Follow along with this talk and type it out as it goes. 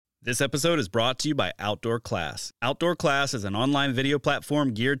This episode is brought to you by Outdoor Class. Outdoor Class is an online video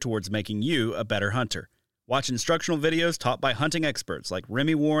platform geared towards making you a better hunter. Watch instructional videos taught by hunting experts like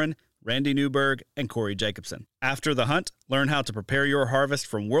Remy Warren, Randy Newberg, and Corey Jacobson. After the hunt, learn how to prepare your harvest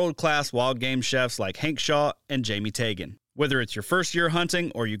from world-class wild game chefs like Hank Shaw and Jamie Tagan. Whether it's your first year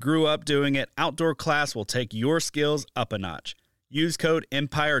hunting or you grew up doing it, Outdoor Class will take your skills up a notch. Use code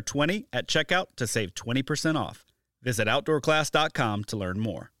EMPIRE20 at checkout to save 20% off. Visit OutdoorClass.com to learn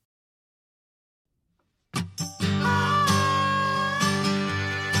more.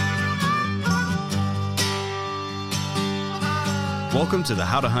 Welcome to the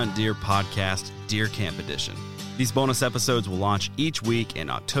How to Hunt Deer podcast, Deer Camp Edition. These bonus episodes will launch each week in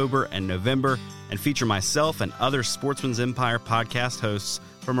October and November and feature myself and other Sportsman's Empire podcast hosts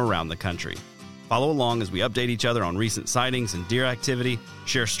from around the country. Follow along as we update each other on recent sightings and deer activity,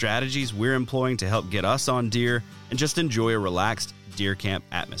 share strategies we're employing to help get us on deer, and just enjoy a relaxed deer camp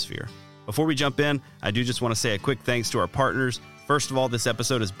atmosphere. Before we jump in, I do just want to say a quick thanks to our partners. First of all, this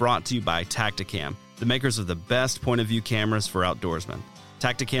episode is brought to you by Tactacam, the makers of the best point-of-view cameras for outdoorsmen.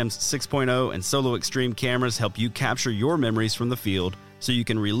 Tactacam's 6.0 and Solo Extreme cameras help you capture your memories from the field so you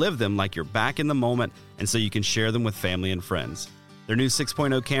can relive them like you're back in the moment and so you can share them with family and friends. Their new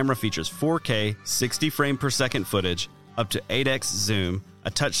 6.0 camera features 4K, 60 frame per second footage, up to 8x zoom,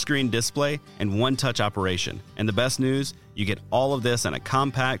 a touchscreen display, and one-touch operation. And the best news, you get all of this in a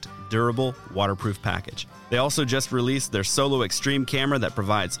compact, durable, waterproof package. They also just released their Solo Extreme camera that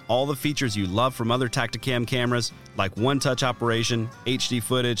provides all the features you love from other Tactacam cameras, like one-touch operation, HD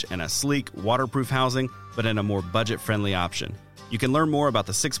footage, and a sleek, waterproof housing, but in a more budget-friendly option. You can learn more about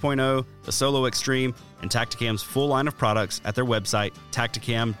the 6.0, the Solo Extreme, and Tactacam's full line of products at their website,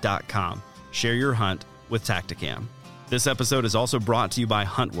 Tactacam.com. Share your hunt with Tactacam. This episode is also brought to you by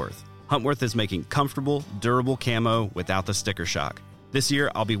Huntworth. Huntworth is making comfortable, durable camo without the sticker shock. This year,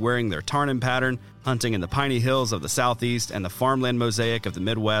 I'll be wearing their Tarnin pattern, hunting in the piney hills of the Southeast and the farmland mosaic of the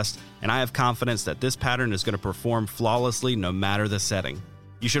Midwest, and I have confidence that this pattern is going to perform flawlessly no matter the setting.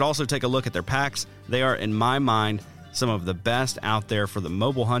 You should also take a look at their packs. They are, in my mind, some of the best out there for the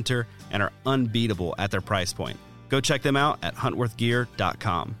mobile hunter and are unbeatable at their price point. Go check them out at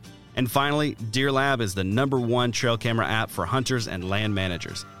huntworthgear.com. And finally, DeerLab is the #1 trail camera app for hunters and land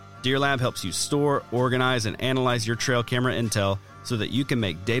managers. DeerLab helps you store, organize, and analyze your trail camera intel so that you can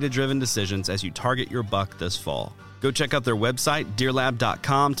make data-driven decisions as you target your buck this fall. Go check out their website,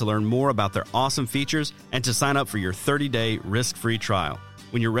 deerlab.com, to learn more about their awesome features and to sign up for your 30-day risk-free trial.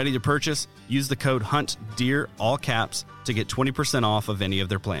 When you're ready to purchase, use the code HUNTDEER, all caps, to get 20% off of any of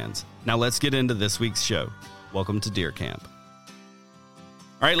their plans. Now let's get into this week's show. Welcome to Deer Camp.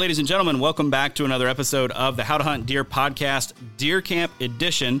 All right, ladies and gentlemen, welcome back to another episode of the How to Hunt Deer podcast, Deer Camp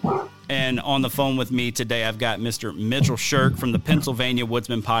Edition. And on the phone with me today, I've got Mr. Mitchell Shirk from the Pennsylvania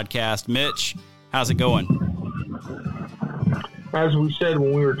Woodsman podcast. Mitch, how's it going? As we said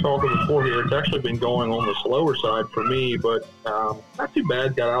when we were talking before here, it's actually been going on the slower side for me, but not too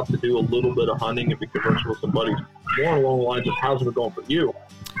bad. Got out to do a little bit of hunting and be conversing with some buddies. More along the lines of how's it going for you?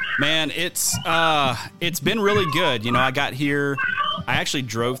 Man, it's been really good. You know, I got here, I actually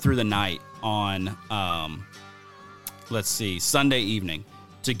drove through the night on, Sunday evening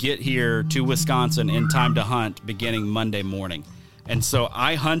to get here to Wisconsin in time to hunt beginning Monday morning. And so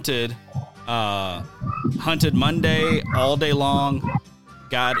I hunted Monday all day long,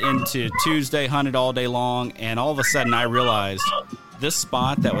 got into Tuesday, hunted all day long, and all of a sudden I realized this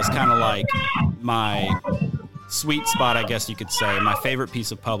spot that was kind of like my sweet spot, I guess you could say, my favorite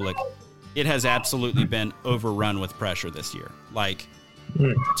piece of public, it has absolutely been overrun with pressure this year. Like,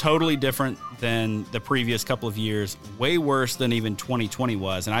 totally different than the previous couple of years, way worse than even 2020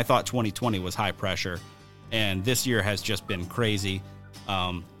 was, and I thought 2020 was high pressure, and this year has just been crazy.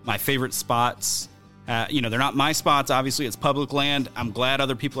 My favorite spots, they're not my spots, obviously it's public land. I'm glad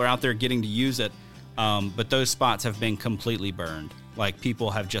other people are out there getting to use it, but those spots have been completely burned. Like,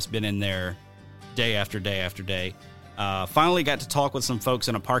 people have just been in there day after day after day. Finally got to talk with some folks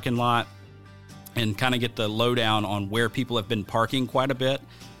in a parking lot and kind of get the lowdown on where people have been parking quite a bit.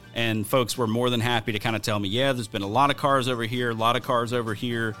 And folks were more than happy to kind of tell me, yeah, there's been a lot of cars over here, a lot of cars over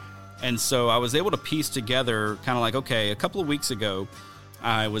here. And so I was able to piece together kind of like, okay, a couple of weeks ago,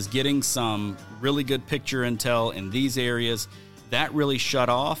 I was getting some really good picture intel in these areas. That really shut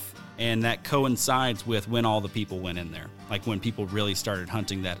off, and that coincides with when all the people went in there, like when people really started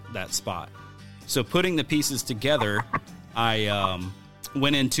hunting that spot. So putting the pieces together, I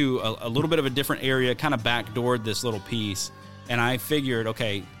went into a little bit of a different area, kind of backdoored this little piece, and I figured,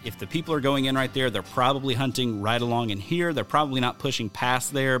 okay, if the people are going in right there, they're probably hunting right along in here. They're probably not pushing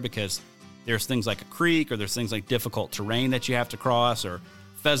past there because there's things like a creek or there's things like difficult terrain that you have to cross or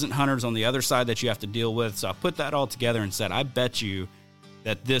pheasant hunters on the other side that you have to deal with. So I put that all together and said, I bet you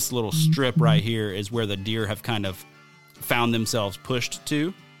that this little strip right here is where the deer have kind of found themselves pushed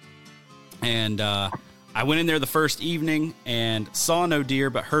to. And I went in there the first evening and saw no deer,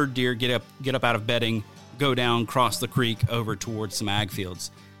 but heard deer get up out of bedding, go down, cross the creek over towards some ag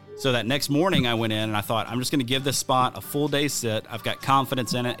fields. So that next morning I went in and I thought, I'm just going to give this spot a full day sit. I've got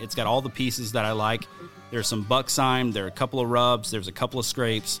confidence in it. It's got all the pieces that I like. There's some buck sign. There are a couple of rubs. There's a couple of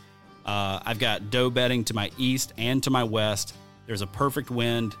scrapes. I've got doe bedding to my east and to my west. There's a perfect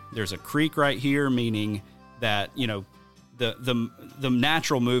wind. There's a creek right here, meaning that, you know, the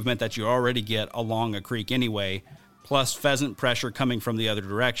natural movement that you already get along a creek anyway, plus pheasant pressure coming from the other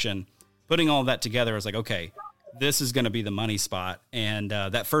direction. Putting all that together, I was like, okay, this is going to be the money spot. And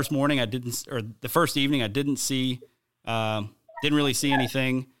that first morning the first evening I didn't really see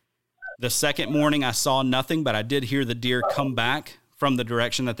anything. The second morning I saw nothing, but I did hear the deer come back from the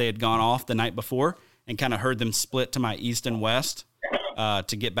direction that they had gone off the night before, and kind of heard them split to my east and west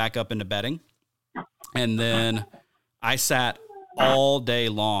to get back up into bedding. And then I sat all day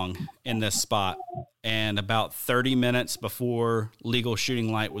long in this spot, and about 30 minutes before legal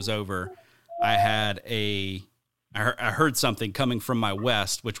shooting light was over, I heard something coming from my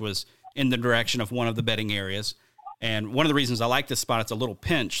west, which was in the direction of one of the bedding areas. And one of the reasons I like this spot, it's a little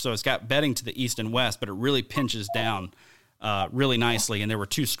pinch. So it's got bedding to the east and west, but it really pinches down really nicely. And there were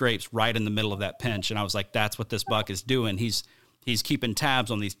two scrapes right in the middle of that pinch. And I was like, that's what this buck is doing. He's keeping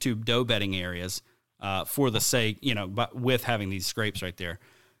tabs on these two doe bedding areas for the sake, you know, but with having these scrapes right there.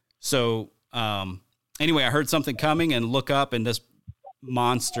 So anyway, I heard something coming and look up, and this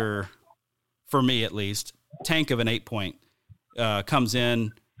monster, for me at least, tank of an 8-point comes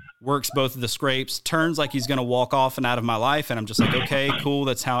in, works both of the scrapes, turns like he's going to walk off and out of my life. And I'm just like, okay, cool.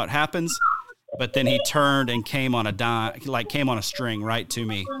 That's how it happens. But then he turned and came on a string right to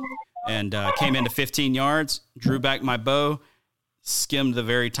me, and came into 15 yards, drew back my bow, skimmed the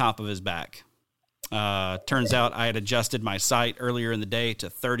very top of his back. Turns out I had adjusted my sight earlier in the day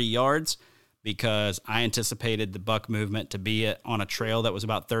to 30 yards because I anticipated the buck movement to be on a trail that was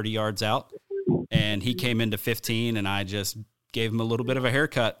about 30 yards out. And he came into 15, and I just gave him a little bit of a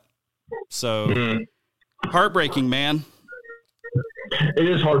haircut. So heartbreaking, man. It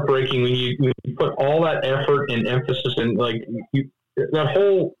is heartbreaking when you put all that effort and emphasis in, like, that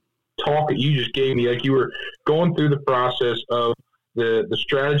whole talk that you just gave me, like you were going through the process of the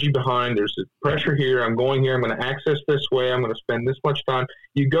strategy behind, there's the pressure here, I'm going here, I'm going to access this way, I'm going to spend this much time.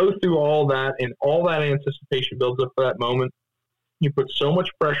 You go through all that, and all that anticipation builds up for that moment. You put so much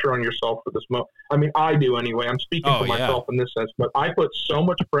pressure on yourself for this moment. I mean, I do anyway. I'm speaking for myself in this sense, but I put so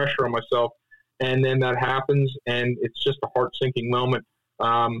much pressure on myself, and then that happens, and it's just a heart-sinking moment.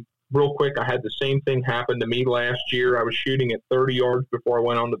 Real quick, I had the same thing happen to me last year. I was shooting at 30 yards before I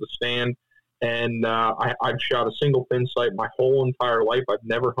went onto the stand, and I've shot a single pin sight my whole entire life. I've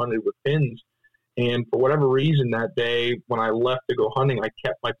never hunted with pins, and for whatever reason that day when I left to go hunting, I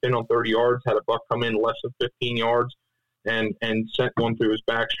kept my pin on 30 yards, had a buck come in less than 15 yards, and sent one through his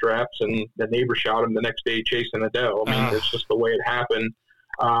back straps, and the neighbor shot him the next day chasing a doe. I mean, it's just the way it happened.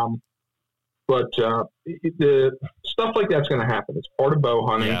 But the stuff like that's going to happen. It's part of bow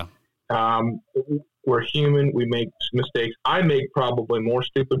hunting. Yeah. We're human. We make mistakes. I make probably more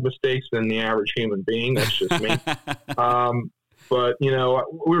stupid mistakes than the average human being. That's just me. But, you know,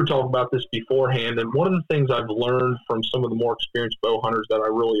 we were talking about this beforehand, and one of the things I've learned from some of the more experienced bow hunters that I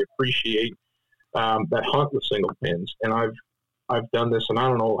really appreciate that hunt with single pins, and I've done this, and I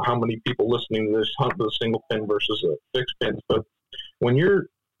don't know how many people listening to this hunt with a single pin versus a fixed pin, but when you're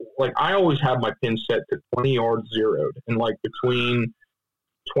like, I always have my pin set to 20 yards zeroed, and like between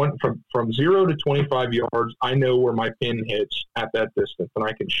 20, from 0 to 25 yards, I know where my pin hits at that distance, and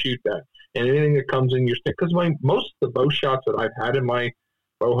I can shoot that. And anything that comes in your stick, because most of the bow shots that I've had in my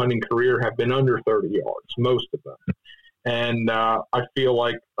bow hunting career have been under 30 yards, most of them. And I feel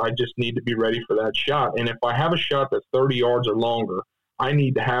like I just need to be ready for that shot. And if I have a shot that's 30 yards or longer, I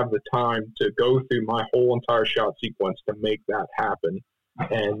need to have the time to go through my whole entire shot sequence to make that happen.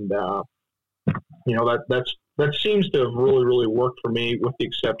 And, you know, that seems to have really, really worked for me, with the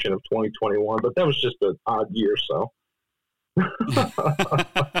exception of 2021. But that was just an odd year, so.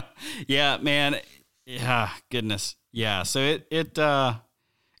 Yeah, man. Yeah, goodness. Yeah, so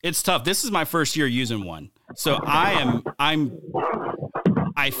it's tough. This is my first year using one. So I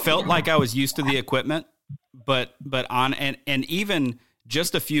felt like I was used to the equipment, but even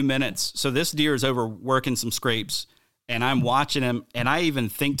just a few minutes. So this deer is over working some scrapes, and I'm watching him, and I even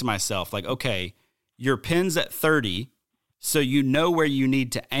think to myself, like, okay, your pin's at 30, so you know where you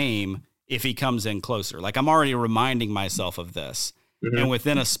need to aim if he comes in closer. Like, I'm already reminding myself of this. And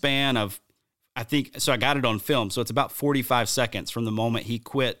within a span of, I got it on film. So it's about 45 seconds from the moment he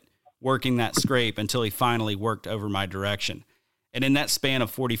quit working that scrape until he finally worked over my direction. And in that span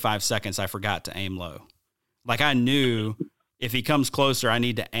of 45 seconds, I forgot to aim low. Like I knew if he comes closer, I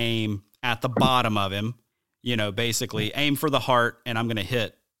need to aim at the bottom of him, basically aim for the heart, and I'm going to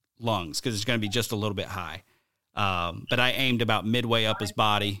hit lungs because it's going to be just a little bit high. But I aimed about midway up his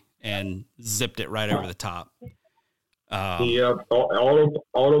body and zipped it right over the top.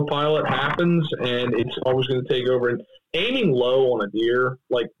 Autopilot happens, and it's always going to take over. And aiming low on a deer,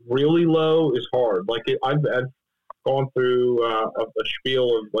 like really low, is hard. Like I've gone through a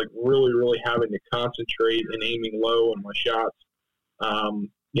spiel of like really, really having to concentrate and aiming low on my shots.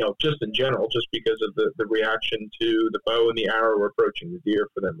 Just in general, just because of the reaction to the bow and the arrow approaching the deer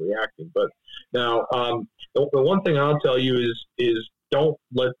for them reacting. But now, the one thing I'll tell you is don't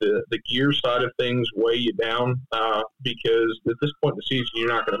let the gear side of things weigh you down, because at this point in the season, you're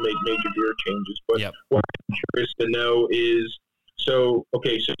not going to make major gear changes. But what I'm curious to know is, so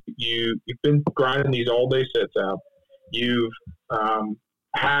you've been grinding these all-day sets out. You've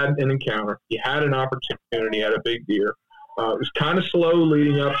had an encounter. You had an opportunity at a big deer. It was kind of slow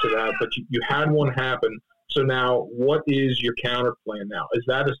leading up to that, but you had one happen. So now, what is your counter plan now? Is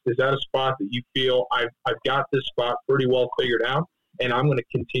that a spot that you feel I've got this spot pretty well figured out, and I'm going to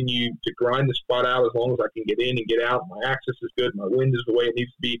continue to grind the spot out as long as I can get in and get out? My access is good, my wind is the way it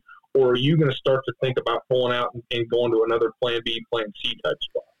needs to be. Or are you going to start to think about pulling out and going to another plan B, plan C type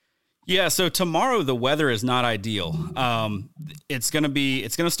spot? Yeah, so tomorrow the weather is not ideal. It's going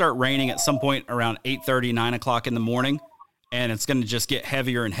to start raining at some point around 8:30, 9 o'clock in the morning. And it's going to just get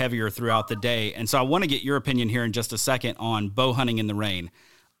heavier and heavier throughout the day. And so I want to get your opinion here in just a second on bow hunting in the rain.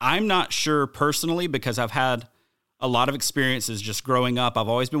 I'm not sure personally, because I've had a lot of experiences just growing up. I've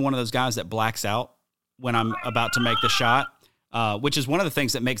always been one of those guys that blacks out when I'm about to make the shot, which is one of the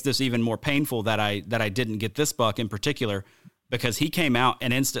things that makes this even more painful that I didn't get this buck in particular, because he came out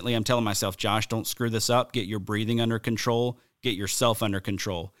and instantly I'm telling myself, Josh, don't screw this up. Get your breathing under control. Get yourself under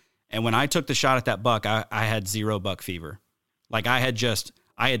control. And when I took the shot at that buck, I had zero buck fever. Like I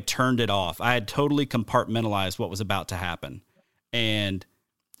had turned it off. I had totally compartmentalized what was about to happen. And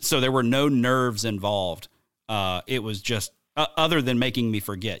so there were no nerves involved. It was just other than making me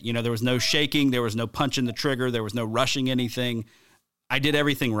forget, there was no shaking. There was no punching the trigger. There was no rushing anything. I did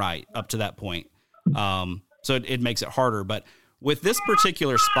everything right up to that point. So it makes it harder. But with this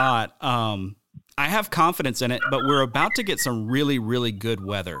particular spot, I have confidence in it, but we're about to get some really, really good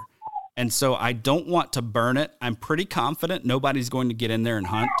weather. And so I don't want to burn it. I'm pretty confident nobody's going to get in there and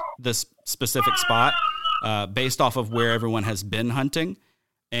hunt this specific spot based off of where everyone has been hunting.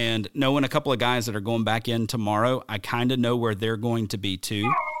 And knowing a couple of guys that are going back in tomorrow, I kind of know where they're going to be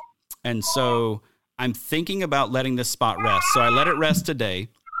too. And so I'm thinking about letting this spot rest. So I let it rest today.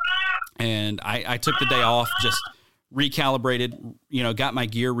 And I took the day off, just recalibrated, got my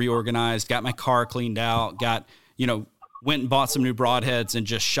gear reorganized, got my car cleaned out, went and bought some new broadheads and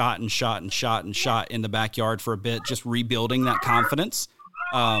just shot in the backyard for a bit, just rebuilding that confidence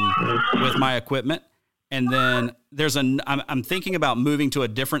with my equipment. And then I'm thinking about moving to a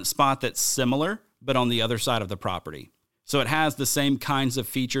different spot that's similar, but on the other side of the property. So it has the same kinds of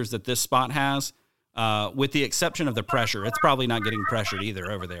features that this spot has, with the exception of the pressure. It's probably not getting pressured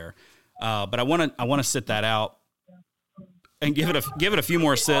either over there. But I want to sit that out and give it a few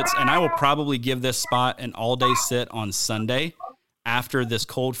more sits, and I will probably give this spot an all-day sit on Sunday after this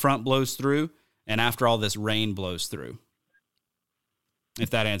cold front blows through and after all this rain blows through,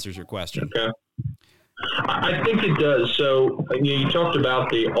 if that answers your question. Okay. I think it does. So you talked about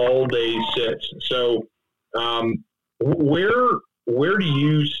the all-day sits. So where do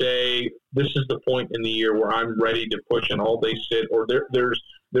you say this is the point in the year where I'm ready to push an all-day sit, or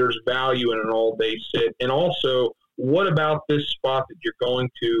there's value in an all-day sit? And also, what about this spot that you're going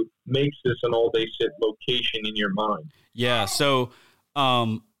to makes this an all-day sit location in your mind? Yeah. So,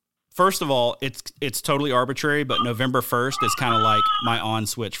 first of all, it's totally arbitrary, but November 1st is kind of like my on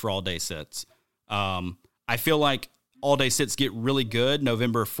switch for all-day sits. I feel like all-day sits get really good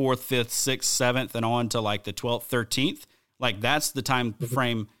November 4th, 5th, 6th, 7th, and on to like the 12th, 13th. Like that's the time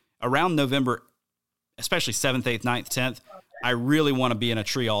frame around November, especially 7th, 8th, 9th, 10th. I really want to be in a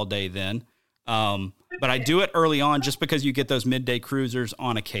tree all day then. But I do it early on just because you get those midday cruisers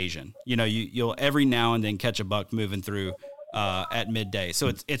on occasion. You'll every now and then catch a buck moving through at midday. So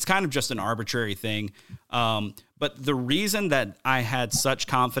it's kind of just an arbitrary thing. But the reason that I had such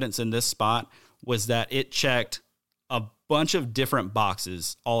confidence in this spot was that it checked a bunch of different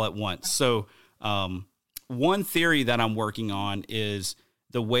boxes all at once. So one theory that I'm working on is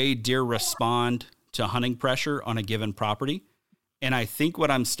the way deer respond to hunting pressure on a given property. And I think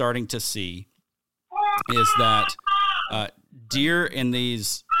what I'm starting to see is that deer on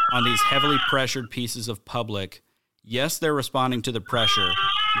these heavily pressured pieces of public, yes, they're responding to the pressure.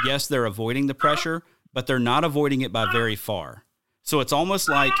 Yes, they're avoiding the pressure, but they're not avoiding it by very far. So it's almost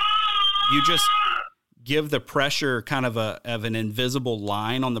like you just give the pressure kind of an invisible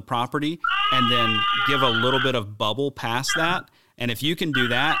line on the property and then give a little bit of bubble past that. And if you can do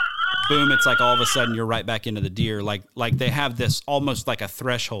that, boom, it's like all of a sudden you're right back into the deer. Like they have this almost like a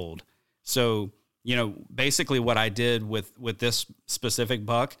threshold. So, basically what I did with this specific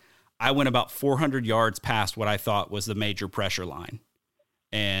buck, I went about 400 yards past what I thought was the major pressure line.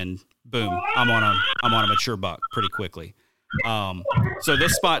 And boom, I'm on a mature buck pretty quickly. So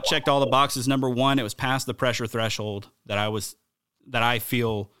this spot checked all the boxes. Number one, it was past the pressure threshold that I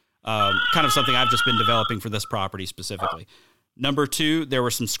feel kind of something I've just been developing for this property specifically. Number two, there were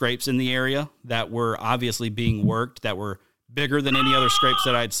some scrapes in the area that were obviously being worked that were bigger than any other scrapes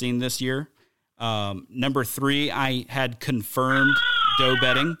that I'd seen this year. Number three, I had confirmed doe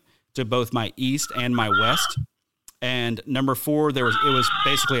bedding to both my east and my west. And number four, it was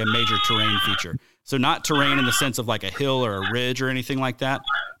basically a major terrain feature. So not terrain in the sense of like a hill or a ridge or anything like that,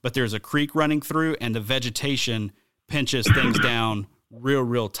 but there's a creek running through and the vegetation pinches things down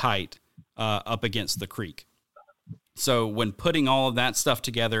real tight up against the creek. So when putting all of that stuff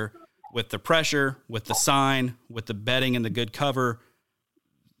together with the pressure, with the sign, with the bedding and the good cover,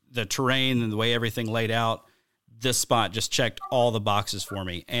 the terrain and the way everything laid out, this spot just checked all the boxes for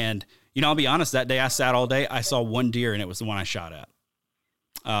me. And, I'll be honest, that day I sat all day, I saw one deer and it was the one I shot at.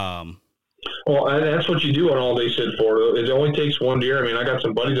 Well, and that's what you do on all day sit for. It only takes one deer. I mean, I got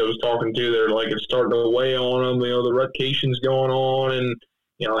some buddies I was talking to. They're like, it's starting to weigh on them. The rutcation's going on and,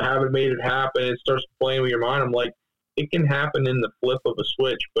 I haven't made it happen. It starts playing with your mind. I'm like, it can happen in the flip of a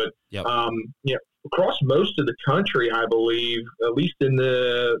switch. But, yep. Across most of the country, I believe, at least in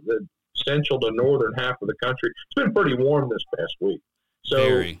the central to northern half of the country, it's been pretty warm this past week.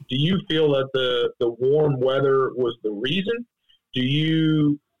 So do you feel that the warm weather was the reason? Do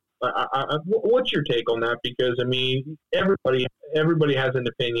you what's your take on that? Because, I mean, everybody has an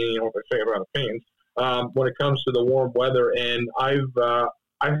opinion, what they say about opinions, when it comes to the warm weather. And I've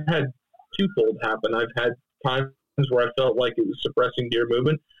had twofold happen. I've had times where I felt like it was suppressing deer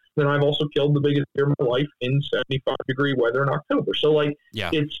movement. Then I've also killed the biggest deer in my life in 75-degree weather in October. So,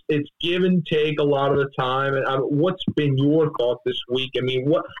 it's give and take a lot of the time. And what's been your thought this week? I mean,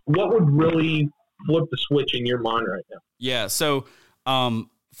 what would really flip the switch in your mind right now? Yeah. So,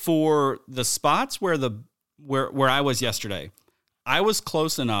 for the spots where I was yesterday, I was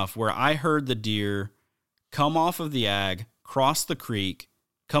close enough where I heard the deer come off of the ag, cross the creek,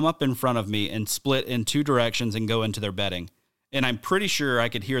 come up in front of me, and split in two directions and go into their bedding. And I'm pretty sure I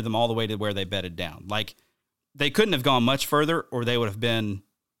could hear them all the way to where they bedded down. Like, they couldn't have gone much further, or they would have been,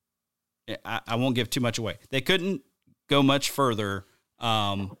 I won't give too much away. They couldn't go much further.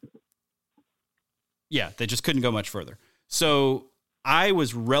 They just couldn't go much further. So I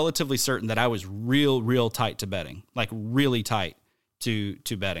was relatively certain that I was real tight to bedding, like really tight to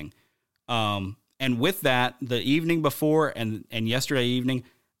bedding. And with that, the evening before and yesterday evening,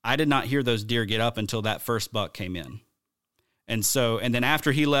 I did not hear those deer get up until that first buck came in. And then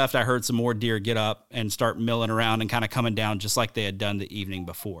after he left, I heard some more deer get up and start milling around and kind of coming down just like they had done the evening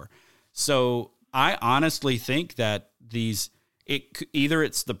before. So I honestly think that either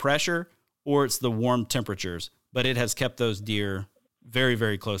it's the pressure or it's the warm temperatures, but it has kept those deer very,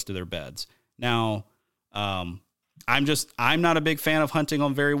 very close to their beds. Now, I'm not a big fan of hunting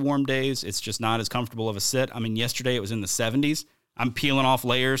on very warm days. It's just not as comfortable of a sit. I mean, yesterday it was in the 70s. I'm peeling off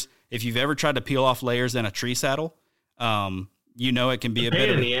layers. If you've ever tried to peel off layers in a tree saddle, it can be a bit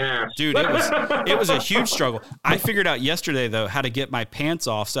of the ass. Dude, it was a huge struggle. I figured out yesterday though how to get my pants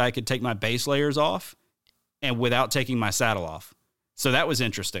off so I could take my base layers off and without taking my saddle off. So that was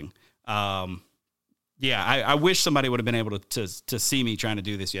interesting. I wish somebody would have been able to see me trying to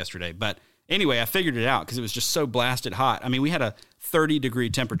do this yesterday, but anyway, I figured it out because it was just so blasted hot. I mean, we had a 30-degree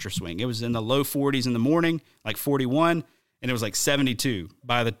temperature swing. It was in the low 40s in the morning, like 41, and it was like 72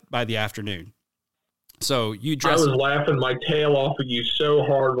 by the afternoon. So I was laughing my tail off of you so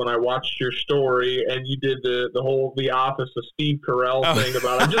hard when I watched your story, and you did the Office of Steve Carell thing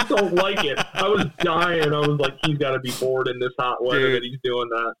about, I just don't like it. I was dying. I was like, he's got to be bored in this hot weather that he's doing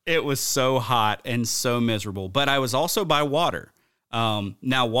that. It was so hot and so miserable, but I was also by water.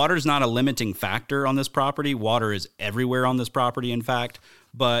 Now, water's not a limiting factor on this property. Water is everywhere on this property, in fact,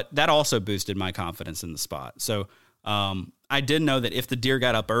 but that also boosted my confidence in the spot. So I did know that if the deer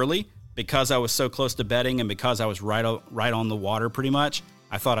got up early, because I was so close to bedding and because I was right on the water pretty much,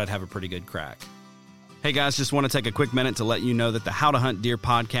 I thought I'd have a pretty good crack. Hey guys, just want to take a quick minute to let you know that the How to Hunt Deer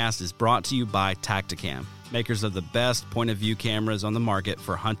podcast is brought to you by Tactacam, makers of the best point-of-view cameras on the market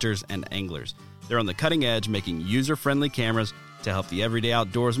for hunters and anglers. They're on the cutting edge, making user-friendly cameras to help the everyday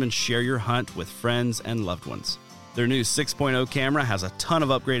outdoorsman share your hunt with friends and loved ones. Their new 6.0 camera has a ton of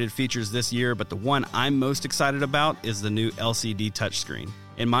upgraded features this year, but the one I'm most excited about is the new LCD touchscreen.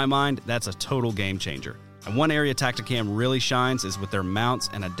 In my mind, that's a total game changer. And one area Tactacam really shines is with their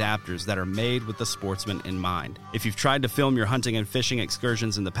mounts and adapters that are made with the sportsman in mind. If you've tried to film your hunting and fishing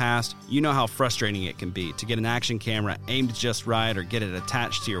excursions in the past, you know how frustrating it can be to get an action camera aimed just right or get it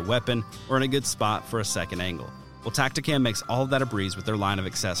attached to your weapon or in a good spot for a second angle. Well, Tactacam makes all of that a breeze with their line of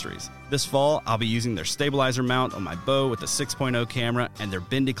accessories. This fall, I'll be using their stabilizer mount on my bow with the 6.0 camera and their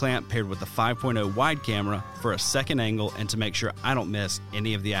bendy clamp paired with the 5.0 wide camera for a second angle and to make sure I don't miss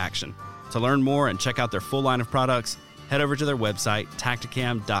any of the action. To learn more and check out their full line of products, head over to their website,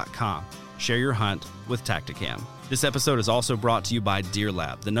 Tactacam.com. Share your hunt with Tactacam. This episode is also brought to you by Deer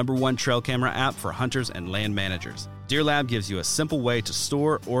Lab, the #1 trail camera app for hunters and land managers. Deer Lab gives you a simple way to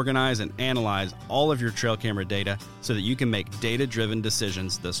store, organize, and analyze all of your trail camera data so that you can make data-driven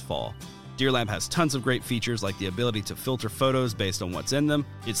decisions this fall. Deer Lab has tons of great features like the ability to filter photos based on what's in them.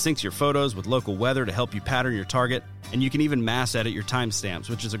 It syncs your photos with local weather to help you pattern your target, and you can even mass edit your timestamps,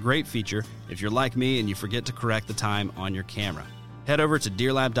 which is a great feature if you're like me and you forget to correct the time on your camera. Head over to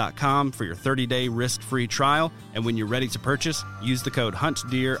deerlab.com for your 30-day risk-free trial, and when you're ready to purchase, use the code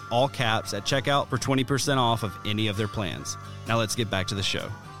HUNTDEER, all caps, at checkout for 20% off of any of their plans. Now let's get back to the show.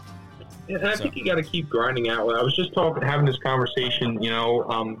 And I think you got to keep grinding out. I was just having this conversation,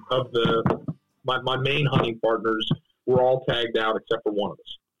 of my main hunting partners were all tagged out except for one of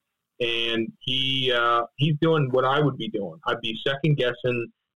us, and he's doing what I would be doing. I'd be second guessing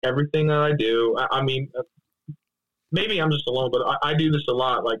everything that I do. I mean, maybe I'm just alone, but I do this a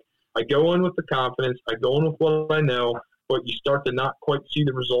lot. Like I go in with the confidence, I go in with what I know, but you start to not quite see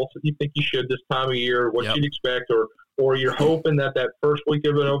the results that you think you should this time of year, what you'd expect, or you're hoping that first week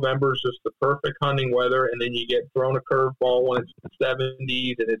of November is just the perfect hunting weather, and then you get thrown a curveball when it's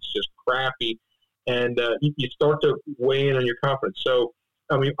 70s and it's just crappy, and you start to weigh in on your confidence. So,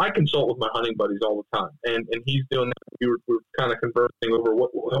 I mean, I consult with my hunting buddies all the time, and he's doing that. We were kind of conversing over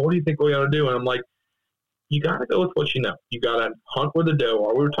what do you think we ought to do, and I'm like, you got to go with what you know. You got to hunt where the doe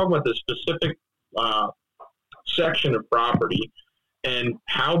are. We were talking about this specific section of property and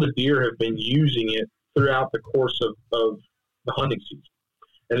how the deer have been using it throughout the course of the hunting season.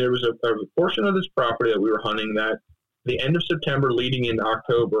 And there was a portion of this property that we were hunting that the end of September leading into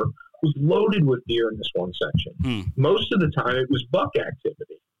October was loaded with deer in this one section. Most of the time it was buck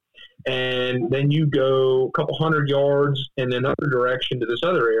activity. And then you go a couple hundred yards in another direction to this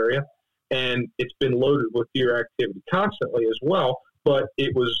other area, and it's been loaded with deer activity constantly as well, but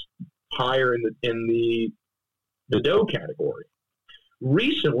it was higher in the doe category.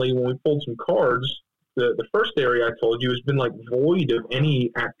 Recently, when we pulled some cards, the first area I told you has been like void of any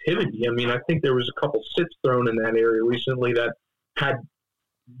activity. I mean, I think there was a couple sits thrown in that area recently that had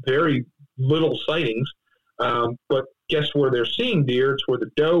very little sightings. But guess where they're seeing deer? It's where the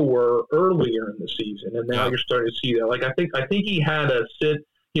doe were earlier in the season, and now you're starting to see that. Like I think he had a sit.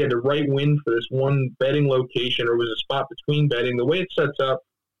 He had the right wind for this one bedding location, or was a spot between bedding. The way it sets up,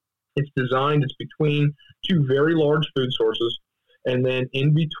 it's designed. It's between two very large food sources. And then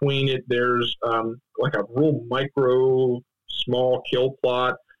in between it, there's like a real micro, small kill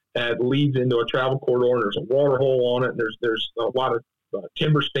plot that leads into a travel corridor, and there's a water hole on it. And there's a lot of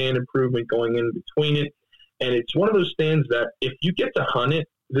timber stand improvement going in between it. And it's one of those stands that if you get to hunt it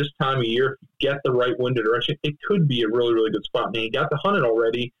this time of year, if you get the right wind direction, it could be a really, really good spot. And he got to hunt it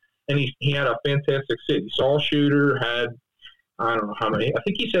already, and he had a fantastic sit. He saw a shooter, had I don't know how many. I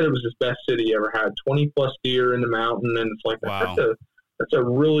think he said it was his best sit he ever had. 20 plus deer in the mountain, and it's like that's a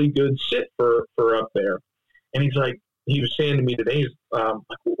really good sit for up there. And he's like, he was saying to me today,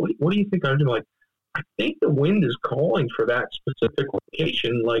 like, what do you think I'm doing? Like, I think the wind is calling for that specific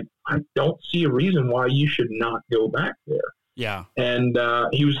location. Like, I don't see a reason why you should not go back there. Yeah. And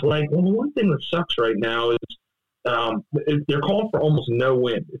he was like, well, the one thing that sucks right now is they're calling for almost no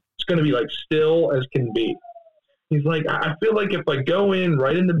wind. It's going to be like still as can be. He's like, I feel like if I go in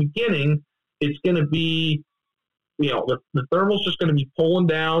right in the beginning, it's going to be, the thermal's just going to be pulling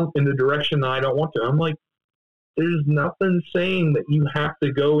down in the direction that I don't want to. I'm like, there's nothing saying that you have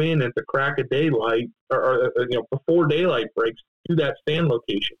to go in at the crack of daylight or before daylight breaks to that stand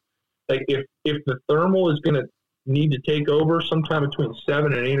location. Like if the thermal is going to need to take over sometime between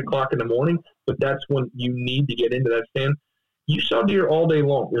 7 and 8 o'clock in the morning, but that's when you need to get into that stand. You saw deer all day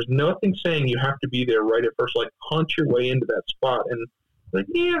long. There's nothing saying you have to be there right at first. Like hunt your way into that spot. And Like,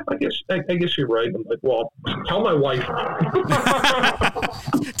 yeah, I guess you're right. I'm like, well, tell my wife.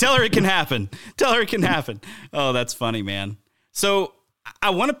 Tell her it can happen. Tell her it can happen. Oh, that's funny, man. So I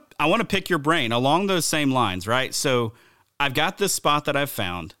want to pick your brain along those same lines, right? So I've got this spot that I've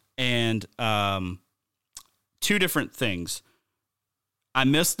found, and two different things. I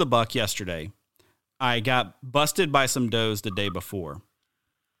missed the buck yesterday. I got busted by some does the day before.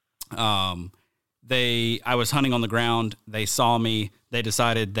 I was hunting on the ground. They saw me. They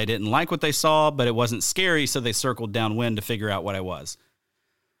decided they didn't like what they saw, but it wasn't scary, so they circled downwind to figure out what I was.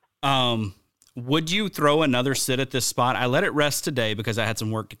 Would you throw another sit at this spot? I let it rest today because I had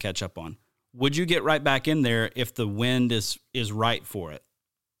some work to catch up on. Would you get right back in there if the wind is right for it?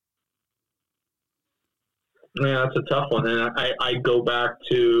 Yeah, that's a tough one. And I go back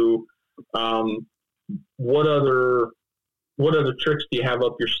to what other tricks do you have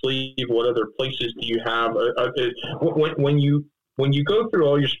up your sleeve? What other places do you have? When you go through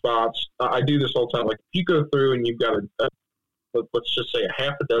all your spots, I do this all the time. Like if you go through and you've got let's just say a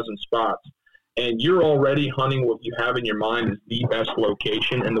half a dozen spots, and you're already hunting what you have in your mind is the best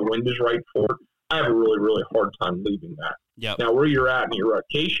location, and the wind is right for it, I have a really, really hard time leaving that. Yep. Now, where you're at in your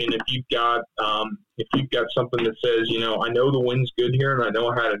location, if you've got something that says, I know the wind's good here, and I know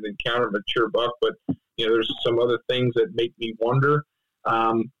I had an encounter a mature buck, but there's some other things that make me wonder.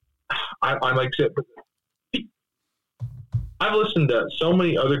 I like to. I've listened to so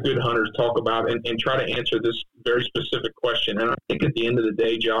many other good hunters talk about and try to answer this very specific question. And I think at the end of the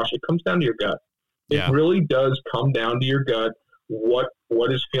day, Josh, it comes down to your gut. Yeah. It really does come down to your gut. What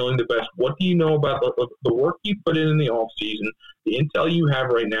is feeling the best? What do you know about the work you put in the off season, the intel you have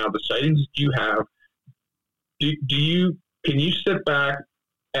right now, the sightings that you have? Can you sit back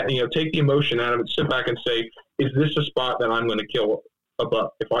and, take the emotion out of it, sit back and say, is this a spot that I'm going to kill a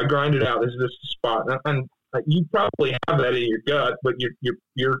buck? If I grind it out, is this the spot? And you probably have that in your gut, but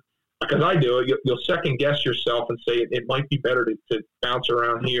you're because I do it, you'll second guess yourself and say it might be better to bounce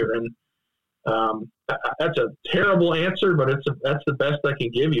around here. And that's a terrible answer, but that's the best I can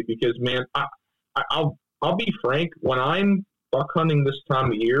give you because, man, I'll be frank. When I'm buck hunting this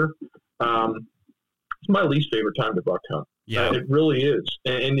time of year, it's my least favorite time to buck hunt. Yeah, it really is,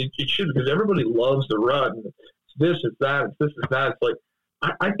 and it should because everybody loves the rut. And it's this, it's that, it's this, it's that. It's like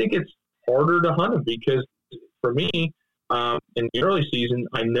I think it's harder to hunt them because for me, in the early season,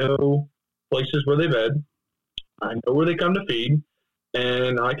 I know places where they bed, I know where they come to feed,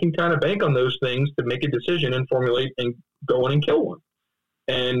 and I can kind of bank on those things to make a decision and formulate and go in and kill one.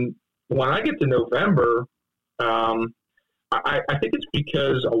 And when I get to November, I think it's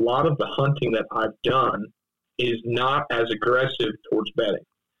because a lot of the hunting that I've done is not as aggressive towards bedding.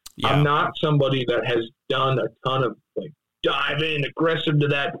 Yeah. I'm not somebody that has done a ton of like dive in aggressive to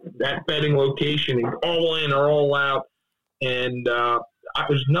that bedding location and all in or all out. And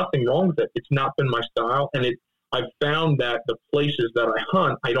there's nothing wrong with it. It's not been my style. And I've found that the places that I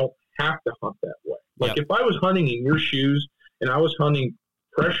hunt, I don't have to hunt that way. Like if I was hunting in your shoes and I was hunting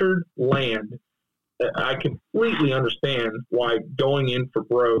pressured land, I completely understand why going in for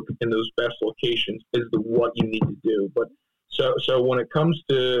broke in those best locations is what you need to do. But so when it comes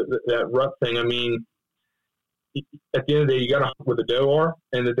to that rut thing, I mean, at the end of the day, you got to hunt where the doe are,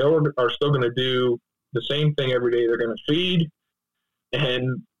 and the doe are still going to do the same thing every day. They're going to feed,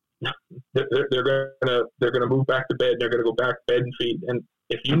 and they're going to move back to bed. They're going to go back to bed and feed. And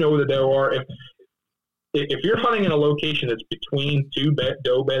if you know where the doe are, if you're hunting in a location that's between two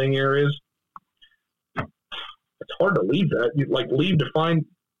doe bedding areas, it's hard to leave that. You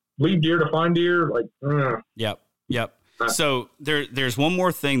leave deer to find deer. Yep. So there's one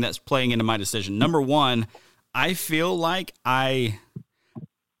more thing that's playing into my decision. Number one, I feel like so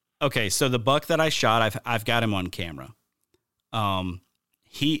the buck that I shot, I've got him on camera.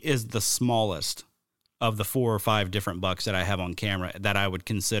 He is the smallest of the 4 or 5 different bucks that I have on camera that I would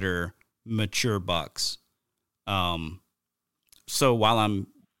consider mature bucks. So while I'm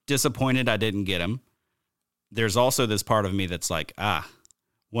disappointed I didn't get him, there's also this part of me that's like,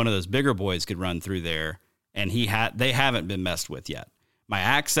 one of those bigger boys could run through there, and they haven't been messed with yet. My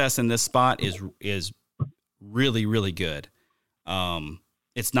access in this spot is really, really good.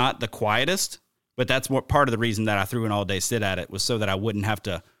 It's not the quietest, but that's what part of the reason that I threw an all-day sit at it was so that I wouldn't have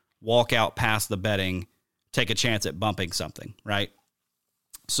to walk out past the bedding, take a chance at bumping something, right?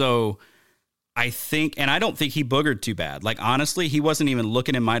 So I think, and I don't think he boogered too bad. Like, honestly, he wasn't even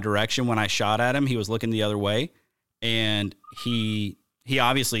looking in my direction when I shot at him. He was looking the other way, and he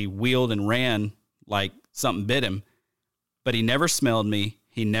obviously wheeled and ran like something bit him, but he never smelled me.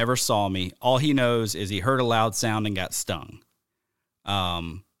 He never saw me. All he knows is he heard a loud sound and got stung.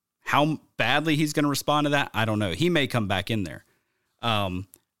 How badly he's going to respond to that, I don't know. He may come back in there.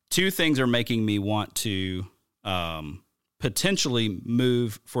 Two things are making me want to potentially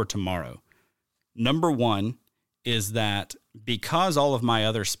move for tomorrow. Number one is that because all of my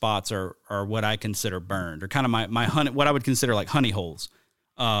other spots are what I consider burned, or kind of my honey, what I would consider like honey holes,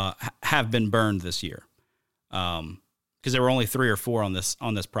 have been burned this year. Because there were only 3 or 4 on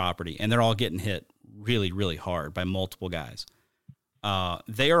this property, and they're all getting hit really, really hard by multiple guys.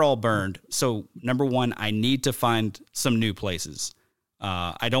 They are all burned. So number one, I need to find some new places.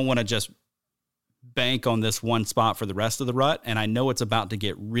 I don't want to just bank on this one spot for the rest of the rut. And I know it's about to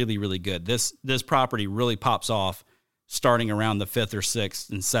get really, really good. This property really pops off starting around the 5th or 6th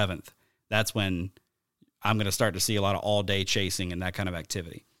and 7th. That's when I'm going to start to see a lot of all day chasing and that kind of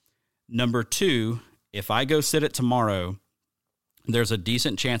activity. Number two, if I go sit it tomorrow, there's a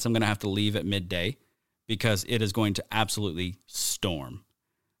decent chance I'm going to have to leave at midday because it is going to absolutely storm.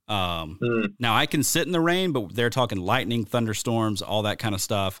 Now I can sit in the rain, but they're talking lightning, thunderstorms, all that kind of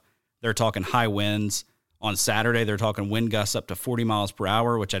stuff. They're talking high winds. On Saturday, they're talking wind gusts up to 40 miles per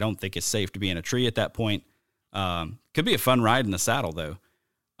hour, which I don't think is safe to be in a tree at that point. Could be a fun ride in the saddle, though.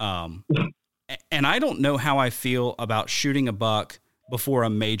 And I don't know how I feel about shooting a buck before a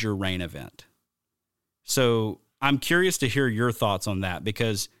major rain event. So I'm curious to hear your thoughts on that,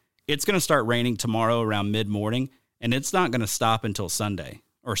 because it's going to start raining tomorrow around mid-morning, and it's not going to stop until Sunday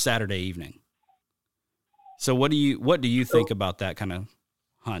or Saturday evening. So what do you think about that kind of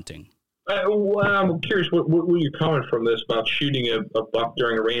hunting? I'm curious, what were you coming from this about shooting a buck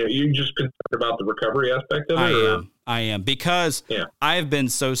during a rain? Are you just concerned about the recovery aspect of it? I am, because I've been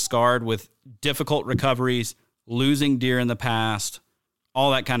so scarred with difficult recoveries, losing deer in the past,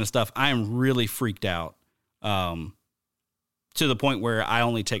 all that kind of stuff. I am really freaked out to the point where I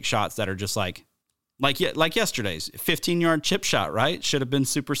only take shots that are just like yesterday's 15-yard chip shot, right? Should have been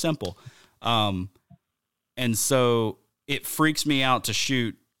super simple. And so it freaks me out to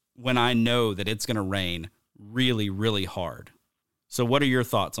shoot when I know that it's going to rain really, really hard. So what are your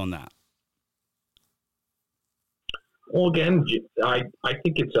thoughts on that? Well, again, I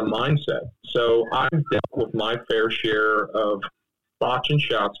think it's a mindset. So I've dealt with my fair share of botching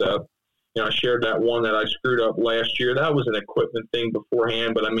shots up. I shared that one that I screwed up last year. That was an equipment thing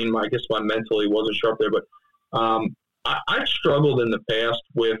beforehand, but I mean, I guess my mentally wasn't sharp there. But I've struggled in the past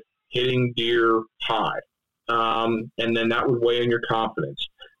with hitting deer high. And then that would weigh on your confidence.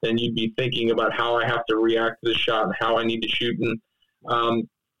 Then you'd be thinking about how I have to react to the shot and how I need to shoot. And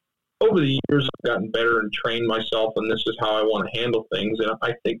over the years, I've gotten better and trained myself, and this is how I want to handle things. And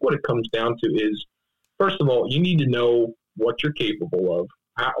I think what it comes down to is, first of all, you need to know what you're capable of,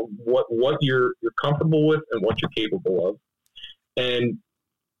 what you're comfortable with, and what you're capable of. And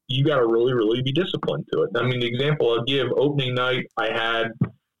you got to really, really be disciplined to it. I mean, the example I'll give, opening night, I had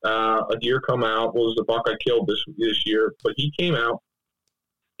a deer come out. Well, it was the buck I killed this year, but he came out,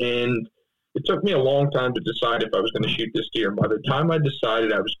 and it took me a long time to decide if I was going to shoot this deer. By the time I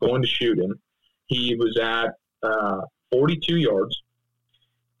decided I was going to shoot him, he was at 42 yards,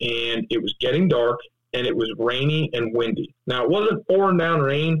 and it was getting dark, and it was rainy and windy. Now, it wasn't pouring down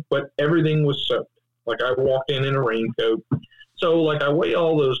rain, but everything was soaked. Like, I walked in a raincoat. So, I weigh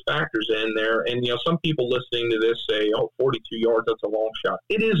all those factors in there, and, some people listening to this say, 42 yards, that's a long shot.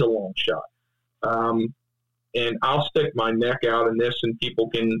 It is a long shot. And I'll stick my neck out in this, and people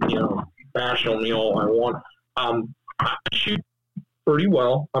can, bash on me all I want. I shoot pretty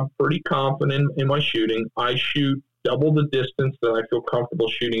well. I'm pretty confident in my shooting. I shoot double the distance that I feel comfortable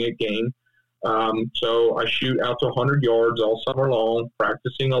shooting at game. So I shoot out to 100 yards all summer long,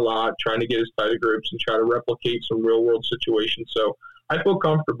 practicing a lot, trying to get as tight of groups and try to replicate some real world situations. So I feel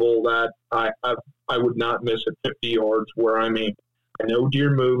comfortable that I would not miss at 50 yards where I'm aiming. I know deer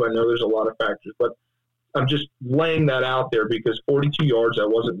move. I know there's a lot of factors, but I'm just laying that out there because 42 yards, I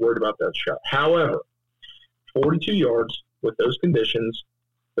wasn't worried about that shot. However, 42 yards with those conditions,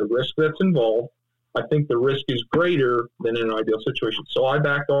 the risk that's involved, I think the risk is greater than in an ideal situation. So I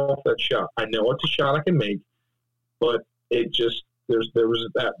backed off that shot. I know it's a shot I can make, but it just, there was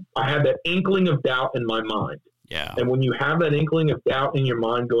that, I had that inkling of doubt in my mind. Yeah. And when you have that inkling of doubt in your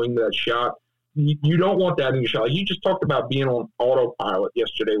mind going to that shot, you don't want that in your shot. You just talked about being on autopilot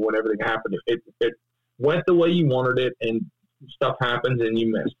yesterday when everything happened. It went the way you wanted it, and stuff happens and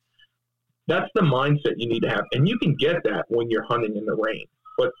you missed. That's the mindset you need to have. And you can get that when you're hunting in the rain.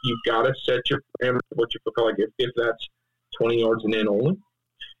 But you've got to set your parameters, what you feel like. If that's 20 yards and in only,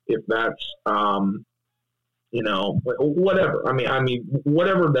 if that's, whatever. I mean,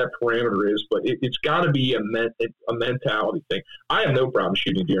 whatever that parameter is, but it's got to be a mentality thing. I have no problem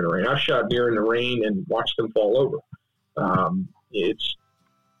shooting deer in the rain. I've shot deer in the rain and watched them fall over. You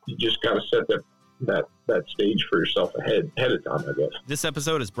just got to set that stage for yourself ahead of time, I guess. This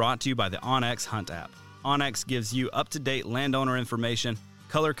episode is brought to you by the onX Hunt app. onX gives you up-to-date landowner information,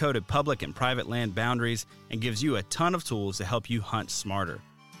 color-coded public and private land boundaries, and gives you a ton of tools to help you hunt smarter.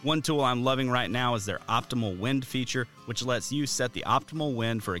 One tool I'm loving right now is their optimal wind feature, which lets you set the optimal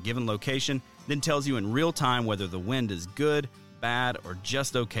wind for a given location, then tells you in real time whether the wind is good, bad, or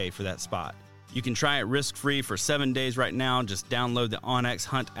just okay for that spot. You can try it risk-free for 7 days right now. Just download the onX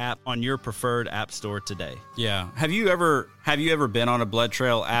Hunt app on your preferred app store today. Yeah. Have you ever been on a blood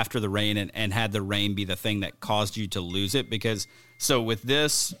trail after the rain and had the rain be the thing that caused you to lose it? Because so with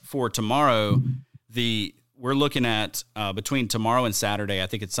this for tomorrow, we're looking at between tomorrow and Saturday, I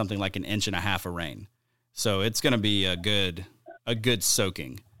think it's something like 1.5 inches of rain. So it's going to be a good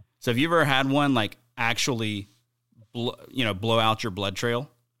soaking. So have you ever had one like actually blow out your blood trail?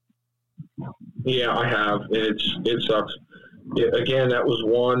 Yeah, I have. It sucks. Again, that was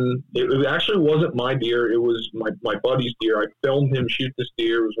one. It actually wasn't my deer. It was my buddy's deer. I filmed him shoot this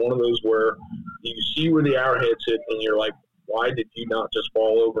deer. It was one of those where you see where the arrow hits it, and you're like, why did you not just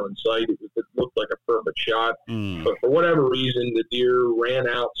fall over in sight? It looked like a perfect shot. But for whatever reason, the deer ran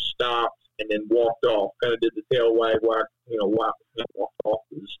out, stopped, and then walked off. Kind of did the tail wag, walked off.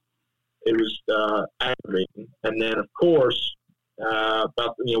 It was aggravating. And then, of course,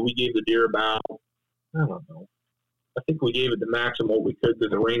 we gave the deer about, I don't know, I think we gave it the maximum what we could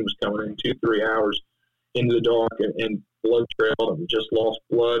because the rain was coming in 2-3 hours into the dark and blood trail, and we just lost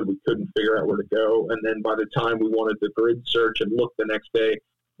blood. We couldn't figure out where to go. And then by the time we wanted the grid search and look the next day,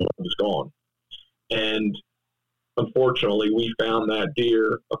 it was gone. And unfortunately, we found that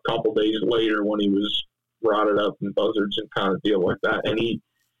deer a couple days later when he was rotted up in buzzards and kind of deal like that. And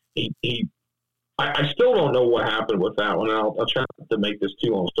I still don't know what happened with that one. I'll try not to make this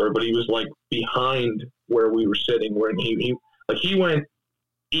too long story, but he was like behind where we were sitting, where he went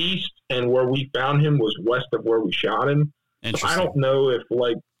east, and where we found him was west of where we shot him. So I don't know if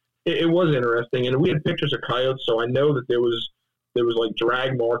it was interesting, and we had pictures of coyotes, so I know that there was like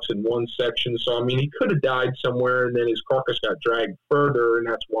drag marks in one section. So I mean, he could have died somewhere, and then his carcass got dragged further, and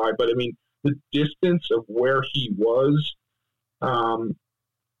that's why. But I mean, the distance of where he was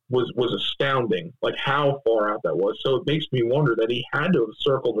astounding, like how far out that was. So it makes me wonder that he had to have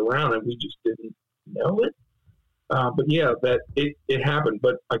circled around and we just didn't know it. But yeah, that it happened.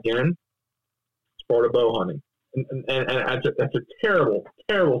 But again, it's part of bow hunting, and that's a terrible,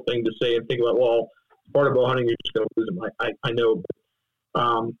 terrible thing to say and think about. Well, it's part of bow hunting. You're just going to lose them. I know.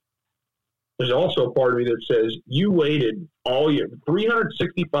 But, there's also a part of me that says you waited all year,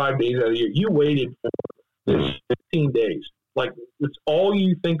 365 days out of the year. You waited for this 15 days. Like, it's all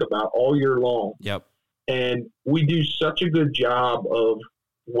you think about all year long. Yep. And we do such a good job of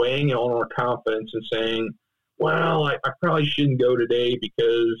weighing on our confidence and saying, well, I probably shouldn't go today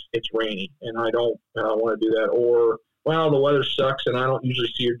because it's rainy and I don't want to do that. Or, well, the weather sucks and I don't usually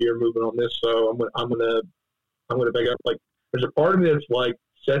see your deer moving on this, so I'm gonna back up. Like, there's a part of me that's like,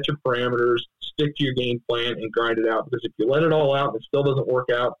 set your parameters, stick to your game plan, and grind it out. Because if you let it all out and it still doesn't work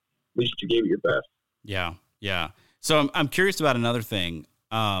out, at least you gave it your best. Yeah, yeah. So I'm curious about another thing.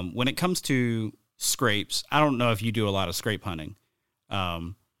 When it comes to scrapes, I don't know if you do a lot of scrape hunting.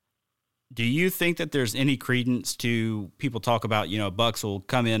 Do you think that there's any credence to people talk about, bucks will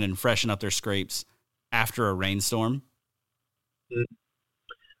come in and freshen up their scrapes after a rainstorm?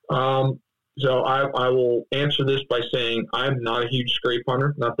 So I will answer this by saying I'm not a huge scrape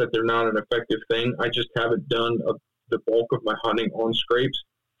hunter. Not that they're not an effective thing. I just haven't done the bulk of my hunting on scrapes.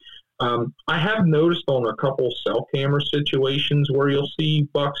 I have noticed on a couple cell camera situations where you'll see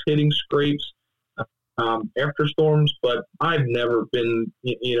bucks hitting scrapes after storms, but I've never been,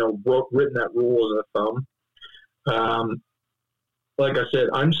 written that rule as a thumb. Like I said,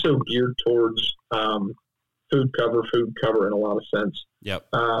 I'm so geared towards food cover in a lot of sense. Yep.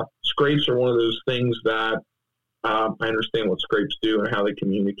 Scrapes are one of those things that I understand what scrapes do and how they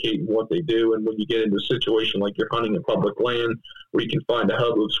communicate and what they do. And when you get into a situation like you're hunting in public land where you can find a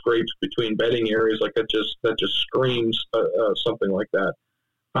hub of scrapes between bedding areas, like that just screams something like that.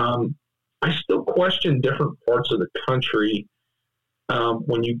 I still question different parts of the country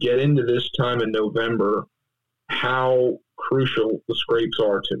when you get into this time in November, how crucial the scrapes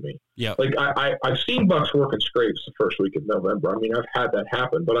are to me. Yeah. Like I've seen bucks working scrapes the first week of November. I mean, I've had that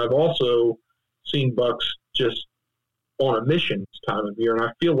happen, but I've also seen bucks just on a mission this time of year. And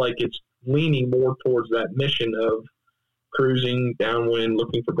I feel like it's leaning more towards that mission of cruising downwind,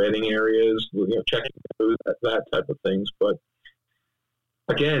 looking for bedding areas, checking those, that type of things. But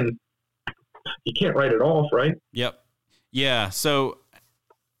again, you can't write it off, right? Yep. Yeah. So,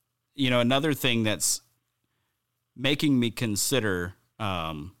 another thing that's making me consider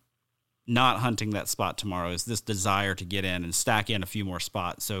not hunting that spot tomorrow is this desire to get in and stack in a few more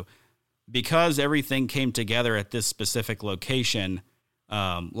spots. So because everything came together at this specific location,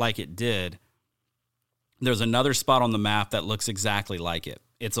 like it did, there's another spot on the map that looks exactly like it.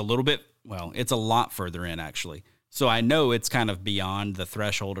 It's a little bit, well, it's a lot further in actually. So I know it's kind of beyond the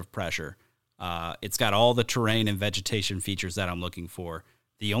threshold of pressure. It's got all the terrain and vegetation features that I'm looking for.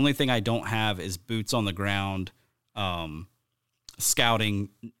 The only thing I don't have is boots on the ground, scouting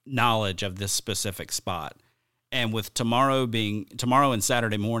knowledge of this specific spot. And with tomorrow and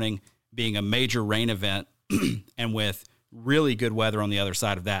Saturday morning being a major rain event and with really good weather on the other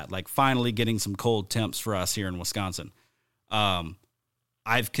side of that, like finally getting some cold temps for us here in Wisconsin.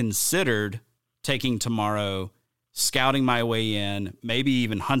 I've considered taking tomorrow, scouting my way in, maybe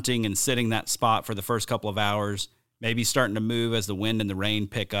even hunting and sitting that spot for the first couple of hours, maybe starting to move as the wind and the rain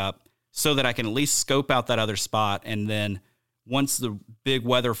pick up so that I can at least scope out that other spot. And then once the big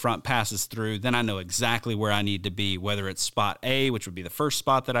weather front passes through, then I know exactly where I need to be, whether it's spot A, which would be the first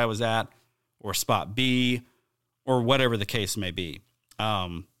spot that I was at, or spot B, or whatever the case may be.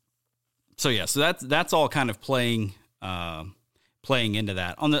 So that's all kind of playing into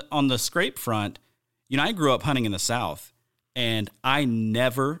that. On the scrape front, I grew up hunting in the South, and I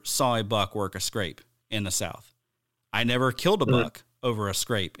never saw a buck work a scrape in the South. I never killed a buck over a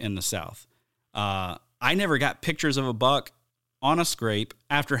scrape in the South. I never got pictures of a buck on a scrape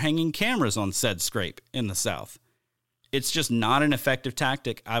after hanging cameras on said scrape in the South. It's just not an effective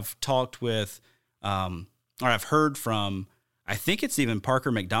tactic. I've talked with, or I've heard from, I think it's even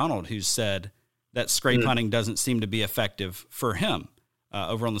Parker McDonald, who said that scrape hunting doesn't seem to be effective for him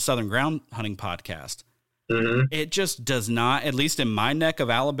over on the Southern Ground Hunting podcast. Mm-hmm. It just does not, at least in my neck of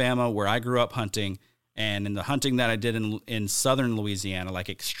Alabama where I grew up hunting, and in the hunting that I did in southern Louisiana, like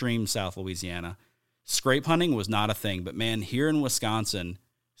extreme South Louisiana, scrape hunting was not a thing. But man, here in Wisconsin,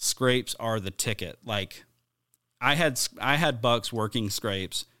 scrapes are the ticket. Like I had bucks working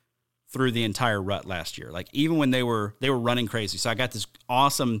scrapes through the entire rut last year. Like even when they were running crazy. So I got this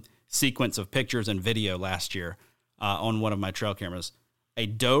awesome sequence of pictures and video last year on one of my trail cameras. A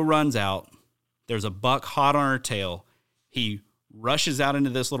doe runs out. There's a buck hot on her tail. He rushes out into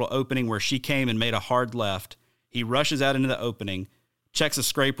this little opening where she came and made a hard left. He rushes out into the opening, checks a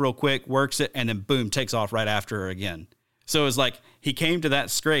scrape real quick, works it, and then boom, takes off right after her again. So it was like he came to that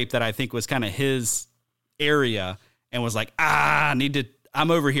scrape that I think was kind of his area and was like, I'm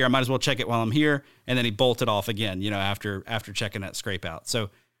over here. I might as well check it while I'm here. And then he bolted off again, after checking that scrape out. So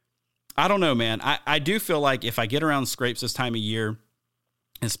I don't know, man. I do feel like if I get around scrapes this time of year,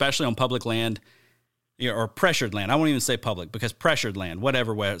 especially on public land, or pressured land. I won't even say public because pressured land,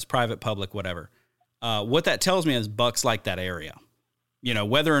 whatever, whether it's private, public, whatever. What that tells me is bucks like that area.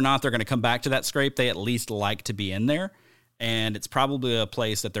 Whether or not they're going to come back to that scrape, they at least like to be in there. And it's probably a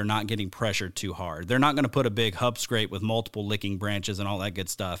place that they're not getting pressured too hard. They're not going to put a big hub scrape with multiple licking branches and all that good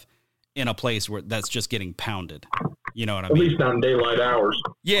stuff in a place where that's just getting pounded. You know what I mean? At least not in daylight hours.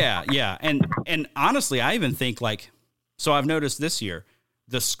 Yeah. And honestly, I even think so I've noticed this year,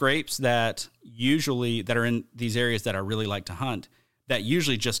 the scrapes that are in these areas that I really like to hunt, that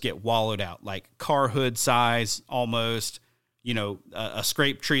usually just get wallowed out, like car hood size almost, a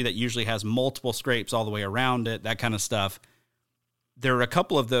scrape tree that usually has multiple scrapes all the way around it, that kind of stuff. There are a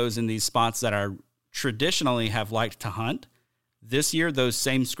couple of those in these spots that I traditionally have liked to hunt. This year, those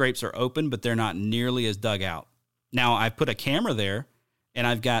same scrapes are open, but they're not nearly as dug out. Now, I've put a camera there, and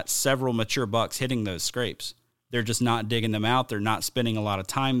I've got several mature bucks hitting those scrapes. They're just not digging them out. They're not spending a lot of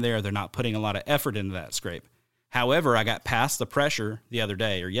time there. They're not putting a lot of effort into that scrape. However, I got past the pressure the other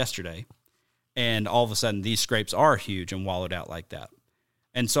day or yesterday, and all of a sudden these scrapes are huge and wallowed out like that.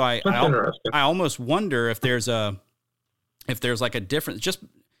 And so I almost wonder if there's like a difference, just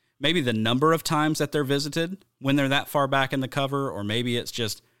maybe the number of times that they're visited when they're that far back in the cover, or maybe it's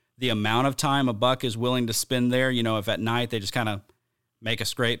just the amount of time a buck is willing to spend there. If at night they just kind of make a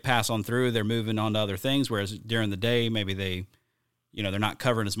scrape, pass on through, they're moving on to other things. Whereas during the day, maybe they're not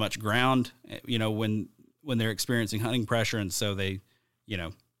covering as much ground, when they're experiencing hunting pressure. And so they,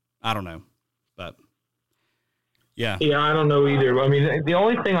 I don't know, but yeah. Yeah. I don't know either. I mean, the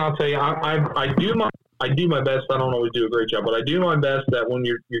only thing I'll tell you, I do my best. I don't always do a great job, but I do my best that when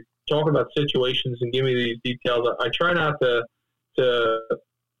you're talking about situations and give me these details, I try not to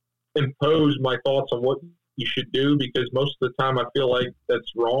impose my thoughts on what you should do, because most of the time I feel like that's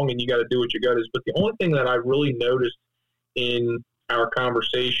wrong and you got to do what your gut is. But the only thing that I really noticed in our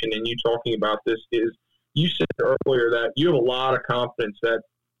conversation and you talking about this is you said earlier that you have a lot of confidence that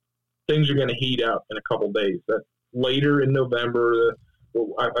things are going to heat up in a couple of days, that later in November,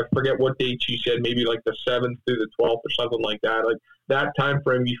 I forget what dates you said, maybe like the 7th through the 12th or something like that. Like that time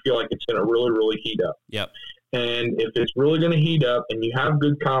frame, you feel like it's going to really, really heat up. Yep. And if it's really going to heat up and you have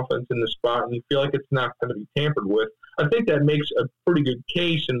good confidence in the spot and you feel like it's not going to be tampered with, I think that makes a pretty good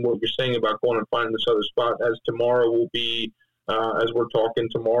case in what you're saying about going and finding this other spot, as tomorrow will be, as we're talking,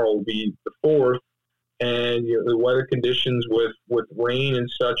 tomorrow will be the 4th. And the weather conditions with rain and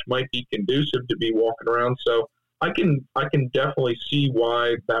such might be conducive to be walking around. So I can definitely see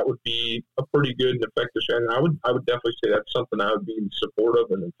why that would be a pretty good and effective strategy. I would definitely say that's something I would be in support of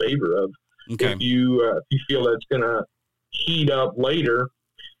and in favor of. Okay. If you feel that it's going to heat up later,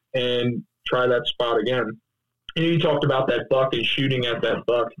 and try that spot again. And you talked about that buck and shooting at that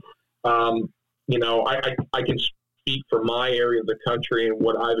buck. I can speak for my area of the country and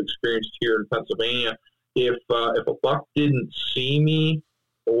what I've experienced here in Pennsylvania. If a buck didn't see me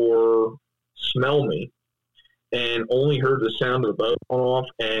or smell me and only heard the sound of the bow going off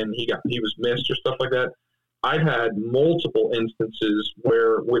and he was missed or stuff like that, I've had multiple instances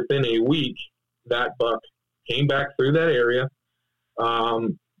where within a week that buck came back through that area,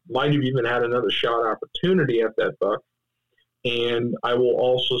 might have even had another shot opportunity at that buck. And I will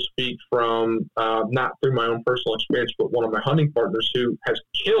also speak from, not through my own personal experience, but one of my hunting partners who has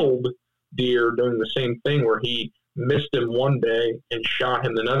killed deer doing the same thing, where he missed him one day and shot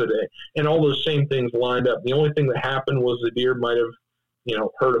him another day. And all those same things lined up. The only thing that happened was the deer might have,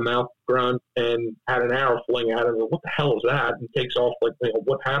 heard a mouth grunt and had an arrow fling at him. What the hell is that? And takes off like,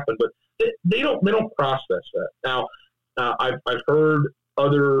 what happened? But they don't process that. Now, I've heard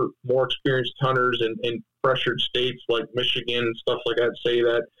other more experienced hunters in pressured states like Michigan and stuff like that say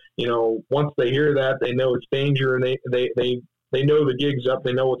that, once they hear that, they know it's danger, and they know the gig's up,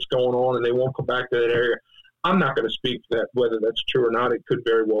 they know what's going on, and they won't come back to that area. I'm not going to speak to that, whether that's true or not. It could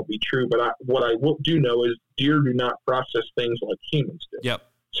very well be true, but what I do know is deer do not process things like humans do. Yep.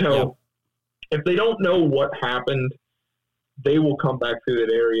 So if they don't know what happened, they will come back through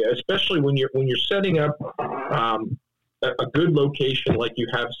that area, especially when you're setting up a good location like you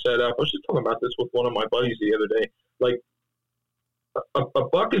have set up. I was just talking about this with one of my buddies the other day. Like a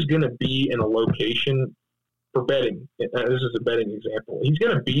buck is going to be in a location for bedding. This is a bedding example. He's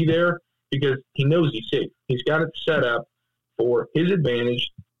going to be there because he knows he's safe. He's got it set up for his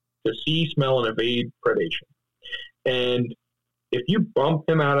advantage to see, smell, and evade predation. And if you bump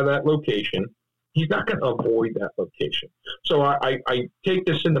him out of that location, he's not going to avoid that location. So I take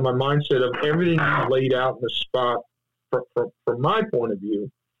this into my mindset of everything he's laid out in the spot. From my point of view,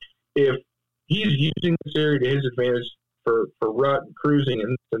 if he's using this area to his advantage for rut and cruising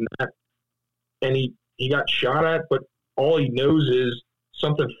and that, and he got shot at, but all he knows is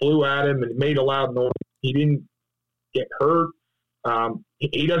something flew at him and made a loud noise. He didn't get hurt.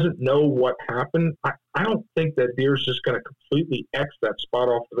 He doesn't know what happened. I don't think that deer's just going to completely X that spot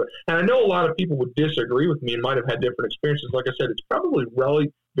off and I know a lot of people would disagree with me and might have had different experiences. Like I said, it's probably really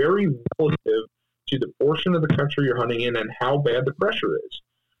very relative to the portion of the country you're hunting in and how bad the pressure is.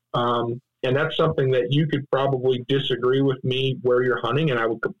 And that's something that you could probably disagree with me where you're hunting, and I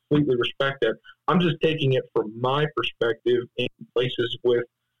would completely respect that. I'm just taking it from my perspective in places with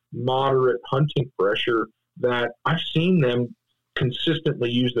moderate hunting pressure that I've seen them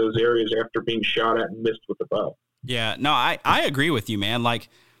consistently use those areas after being shot at and missed with the bow. Yeah, no, I agree with you, man. Like,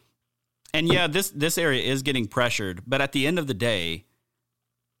 and yeah, this area is getting pressured, but at the end of the day,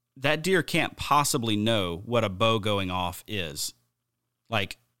 that deer can't possibly know what a bow going off is.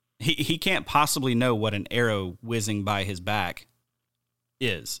 Like, he can't possibly know what an arrow whizzing by his back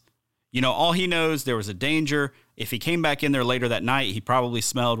is. All he knows, there was a danger. If he came back in there later that night, he probably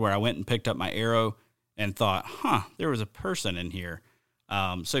smelled where I went and picked up my arrow and thought, there was a person in here.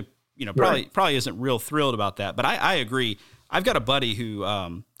 Probably isn't real thrilled about that. But I agree. I've got a buddy who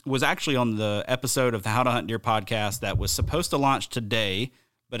was actually on the episode of the How to Hunt Deer podcast that was supposed to launch today,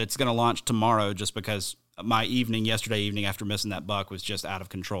 but it's going to launch tomorrow just because my yesterday evening after missing that buck was just out of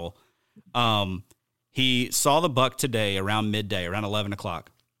control. He saw the buck today around midday, around 11 o'clock.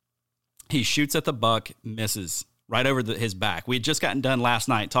 He shoots at the buck, misses right over his back. We had just gotten done last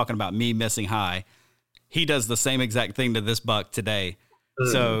night talking about me missing high. He does the same exact thing to this buck today.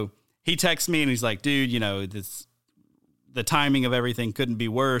 Mm. So he texts me and he's like, dude, the timing of everything couldn't be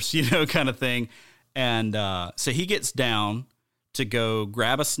worse, kind of thing. And so he gets down to go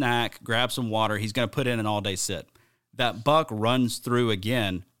grab a snack, grab some water. He's going to put in an all-day sit. That buck runs through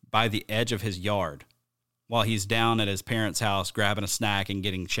again by the edge of his yard while he's down at his parents' house grabbing a snack and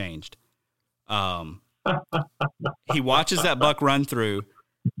getting changed. He watches that buck run through,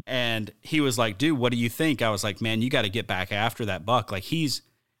 and he was like, dude, what do you think? I was like, man, you got to get back after that buck. Like, he's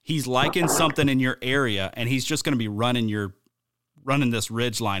liking something in your area, and he's just going to be running your running this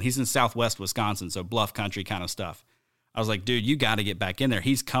ridge line. He's in southwest Wisconsin, so bluff country kind of stuff. I was like, dude, you got to get back in there.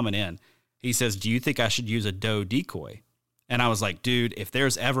 He's coming in. He says, do you think I should use a doe decoy? And I was like, dude, if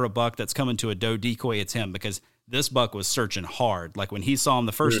there's ever a buck that's coming to a doe decoy, it's him, because this buck was searching hard. Like when he saw him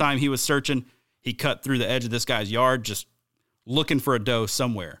the first time he was searching, he cut through the edge of this guy's yard just looking for a doe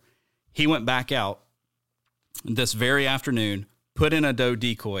somewhere. He went back out this very afternoon, put in a doe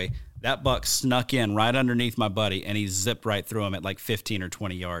decoy. That buck snuck in right underneath my buddy, and he zipped right through him at like 15 or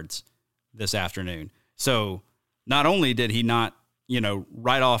 20 yards this afternoon. So not only did he not,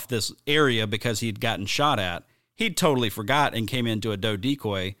 right off this area because he'd gotten shot at, he totally forgot and came into a doe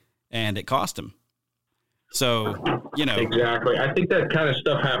decoy, and it cost him. So, Exactly. I think that kind of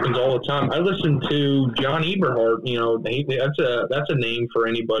stuff happens all the time. I listen to John Eberhart, that's a name for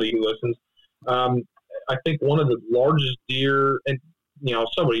anybody who listens. I think one of the largest deer, and,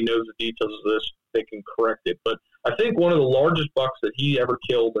 somebody knows the details of this, they can correct it, but I think one of the largest bucks that he ever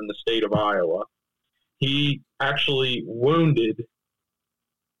killed in the state of Iowa, he actually wounded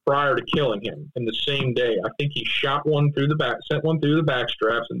prior to killing him in the same day. I think he shot one through the back, sent one through the back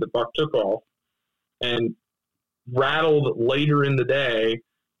straps, and the buck took off and rattled later in the day,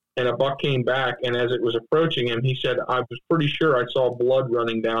 and a buck came back, and as it was approaching him, he said, I was pretty sure I saw blood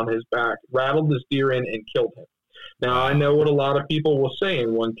running down his back, rattled this deer in and killed him. Now, I know what a lot of people will say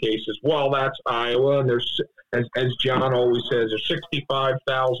in one case is, well, that's Iowa, and there's, as John always says, there's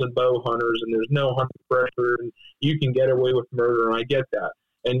 65,000 bow hunters, and there's no hunting pressure, and you can get away with murder, and I get that.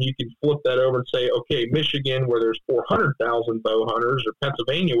 And you can flip that over and say, okay, Michigan, where there's 400,000 bow hunters, or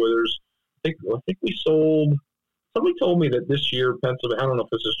Pennsylvania, where there's, I think we sold, somebody told me that this year, Pennsylvania, I don't know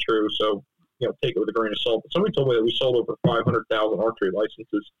if this is true, so, take it with a grain of salt, but somebody told me that we sold over 500,000 archery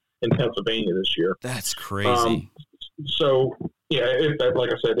licenses in Pennsylvania this year. That's crazy. So, like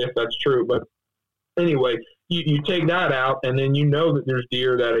I said, if that's true, but anyway, you take that out, and then that there's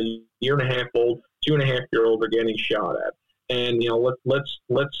deer that a year and a half old, 2.5-year-old are getting shot at. And,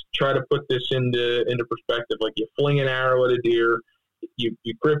 let's try to put this into perspective. Like you fling an arrow at a deer, you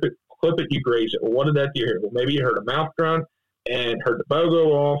clip it, you graze it. Well, what did that deer hear? Well, maybe you heard a mouth grunt and heard the bow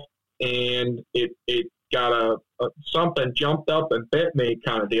go off, and it got something jumped up and bit me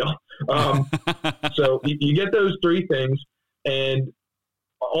kind of deal. So you get those three things, and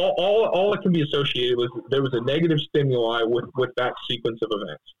all that can be associated with, there was a negative stimuli with that sequence of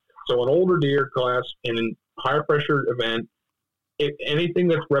events. So an older deer class in a higher pressure event, if anything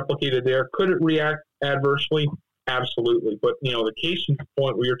that's replicated there, could it react adversely? Absolutely. But, the case in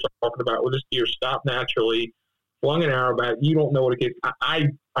point where you're talking about where this deer stopped naturally, flung an arrow back, you don't know what it gets.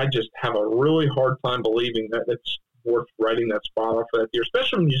 I just have a really hard time believing that it's worth writing that spot off for that deer,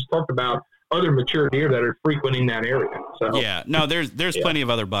 especially when you just talk about other mature deer that are frequenting that area. So yeah, no, there's plenty of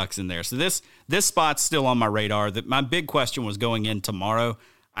other bucks in there. So this spot's still on my radar. My big question was going in tomorrow.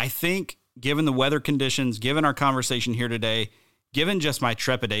 I think given the weather conditions, given our conversation here today, given just my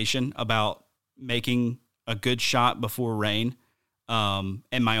trepidation about making a good shot before rain, and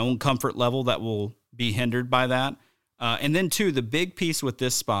my own comfort level that will be hindered by that. And then too, the big piece with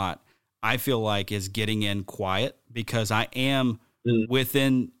this spot, I feel like, is getting in quiet, because I am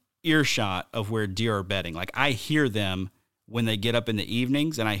within earshot of where deer are bedding. Like I hear them when they get up in the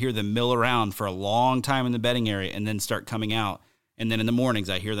evenings, and I hear them mill around for a long time in the bedding area and then start coming out. And then in the mornings,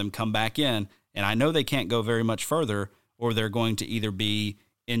 I hear them come back in, and I know they can't go very much further, or they're going to either be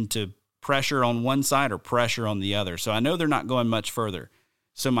into pressure on one side or pressure on the other. So I know they're not going much further.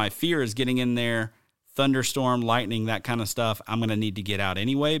 So my fear is getting in there, thunderstorm, lightning, that kind of stuff. I'm going to need to get out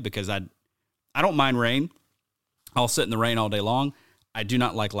anyway, because I don't mind rain. I'll sit in the rain all day long. I do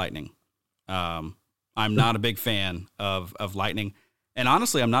not like lightning. I'm not a big fan of lightning. And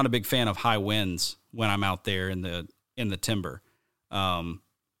honestly, I'm not a big fan of high winds when I'm out there in the timber.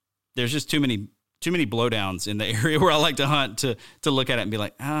 There's just too many blowdowns in the area where I like to hunt to look at it and be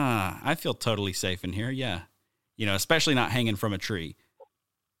like, I feel totally safe in here. Yeah. Especially not hanging from a tree.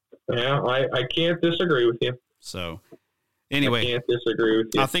 Yeah, I can't disagree with you. So anyway, I can't disagree with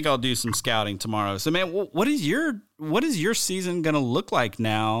you. I think I'll do some scouting tomorrow. So man, what is your season going to look like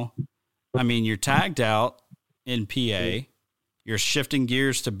now? I mean, you're tagged out in PA. You're shifting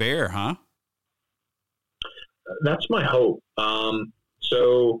gears to bear, huh? That's my hope.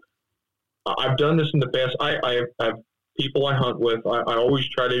 So I've done this in the past. I have people I hunt with. I always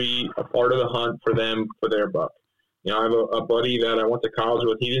try to be a part of the hunt for them, for their buck. I have a buddy that I went to college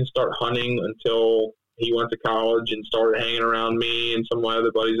with. He didn't start hunting until he went to college and started hanging around me and some of my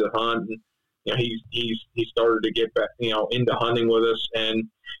other buddies that hunt. And, he started to get back, into hunting with us. And,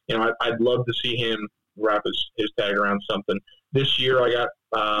 I'd love to see him wrap his tag around something. This year I got,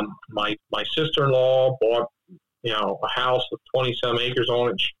 my sister-in-law bought a house with 20 some acres on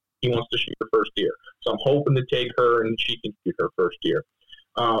it. She wants to shoot her first deer. So I'm hoping to take her and she can shoot her first deer.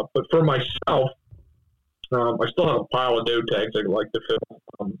 But for myself, I still have a pile of doe tags I'd like to fill.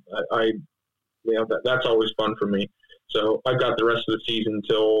 That's always fun for me. So I've got the rest of the season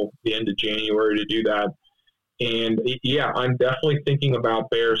until the end of January to do that. And yeah, I'm definitely thinking about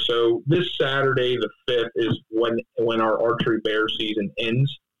bear. So this Saturday, the 5th, is when our archery bear season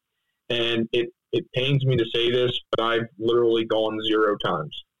ends. And it pains me to say this, but I've literally gone 0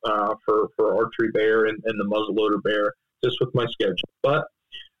 times for archery bear and the muzzleloader bear just with my schedule. But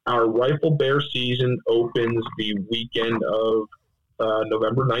our rifle bear season opens the weekend of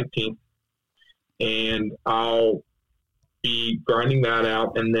November 19th, and I'll be grinding that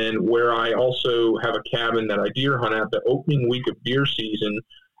out. And then where I also have a cabin that I deer hunt at, the opening week of deer season,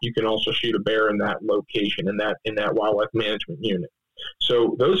 you can also shoot a bear in that location, in that wildlife management unit.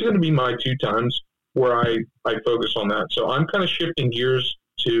 So those are going to be my 2 times where I focus on that. So I'm kind of shifting gears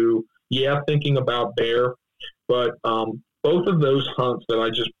to, thinking about bear, but both of those hunts that I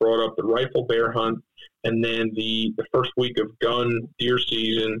just brought up, the rifle bear hunt and then the first week of gun deer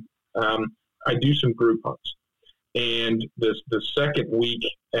season, I do some group hunts. And the second week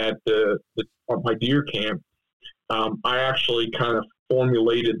at my deer camp, I actually kind of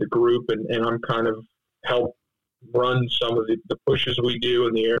formulated the group and I'm kind of helped run some of the pushes we do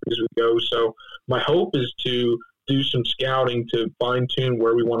in the areas we go. So my hope is to do some scouting to fine tune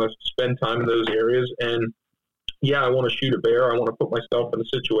where we want to spend time in those areas. And I want to shoot a bear. I want to put myself in a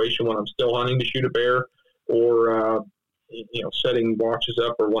situation when I'm still hunting to shoot a bear, or setting watches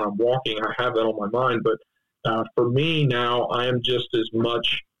up, or when I'm walking. I have that on my mind. But for me now, I am just as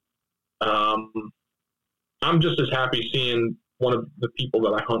much. I'm just as happy seeing one of the people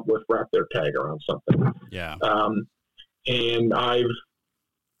that I hunt with wrap their tag around something. Yeah. And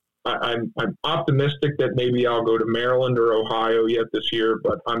I'm optimistic that maybe I'll go to Maryland or Ohio yet this year,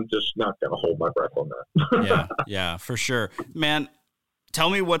 but I'm just not going to hold my breath on that. Yeah, for sure, man.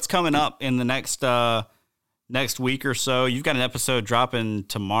 Tell me what's coming up in the next week or so. You've got an episode dropping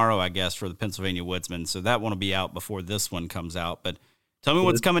tomorrow, I guess, for the Pennsylvania Woodsman, so that one will be out before this one comes out. But tell me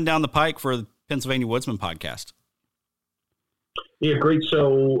what's coming down the pike for the Pennsylvania Woodsman podcast. Yeah, great.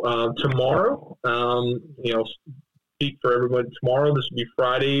 So tomorrow, speak for everyone. Tomorrow, this will be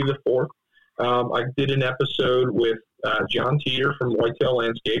Friday the 4th. I did an episode with John Teeter from Whitetail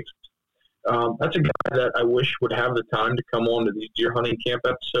Landscapes. That's a guy that I wish would have the time to come on to these deer hunting camp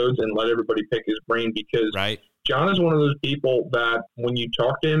episodes and let everybody pick his brain, because John is one of those people that when you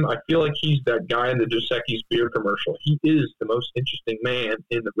talk to him, I feel like he's that guy in the Dos Equis beer commercial. He is the most interesting man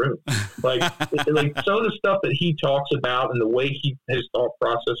in the room. Like some of the stuff that he talks about and the way his thought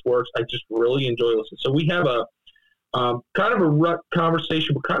process works, I just really enjoy listening. So we have a kind of a rut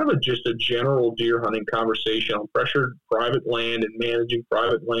conversation, but kind of just a general deer hunting conversation on pressured private land and managing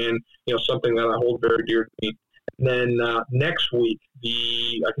private land, something that I hold very dear to me. And then next week,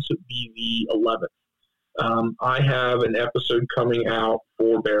 I guess it would be the 11th, I have an episode coming out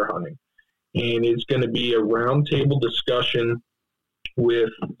for bear hunting, and it's going to be a roundtable discussion with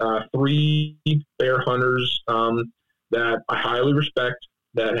 3 bear hunters that I highly respect,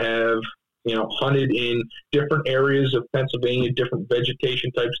 that have hunted in different areas of Pennsylvania, different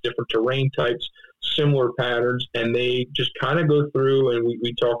vegetation types, different terrain types, similar patterns, and they just kind of go through and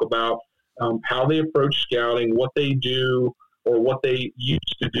we talk about how they approach scouting, what they do or what they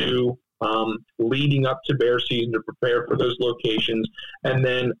used to do leading up to bear season to prepare for those locations, and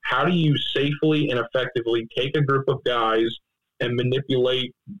then how do you safely and effectively take a group of guys and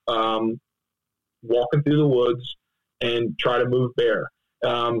manipulate walking through the woods and try to move bear.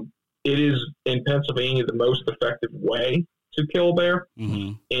 It is in Pennsylvania the most effective way to kill a bear,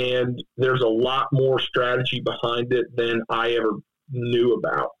 and there's a lot more strategy behind it than I ever knew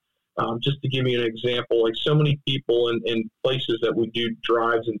about. Just to give you an example, like so many people in places that we do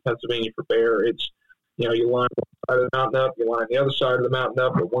drives in Pennsylvania for bear, it's, you line one side of the mountain up, you line the other side of the mountain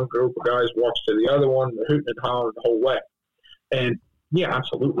up, and one group of guys walks to the other one, they're hooting and hollering the whole way. And yeah,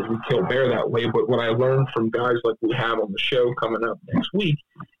 absolutely, we kill bear that way. But what I learned from guys like we have on the show coming up next week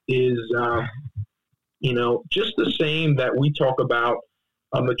is, just the same that we talk about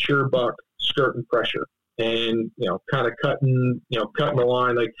a mature buck skirting pressure and, kind of cutting the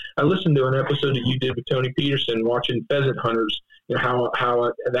line. Like I listened to an episode that you did with Tony Peterson watching pheasant hunters, how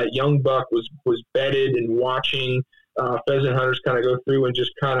that young buck was bedded and watching pheasant hunters kind of go through and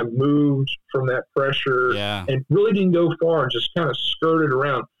just kind of moved from that pressure and really didn't go far and just kind of skirted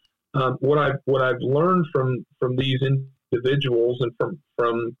around. What I've learned from these individuals and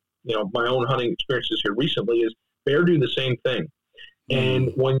from my own hunting experiences here recently is bear do the same thing.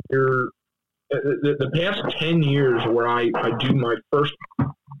 And when you're the past 10 years where I do my first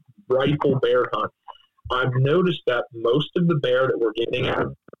rifle bear hunt, I've noticed that most of the bear that we're getting out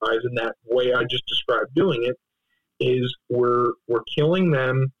of eyes in that way I just described doing it is we're killing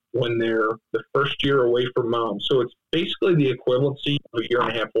them when they're the first year away from mom. So it's basically the equivalency of a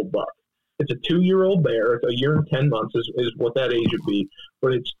 1.5-year-old buck. It's a 2-year-old bear. It's a year and 10 months is what that age would be.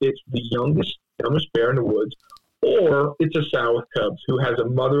 But it's the youngest, dumbest bear in the woods. Or it's a sow with cubs who has a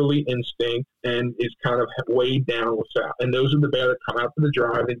motherly instinct and is kind of weighed down with sow. And those are the bear that come out to the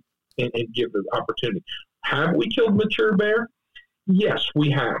drive and give the opportunity. Have we killed mature bear? Yes, we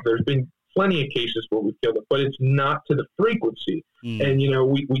have. There's been plenty of cases where we've killed it, but it's not to the frequency. And,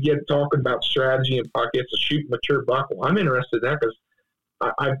 we get talking about strategy and podcasts to shoot mature buck. Well, I'm interested in that because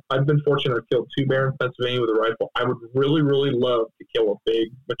I've been fortunate to kill 2 bear in Pennsylvania with a rifle. I would really, really love to kill a big,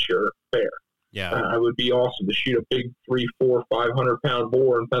 mature bear. Yeah. It would be awesome to shoot a big 300, 400, 500 pound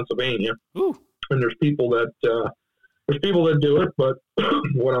boar in Pennsylvania. Ooh. And there's people that do it, but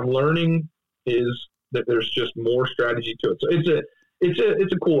what I'm learning is that there's just more strategy to it. So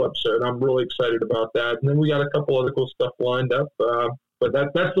it's a cool episode. I'm really excited about that. And then we got a couple other cool stuff lined up. But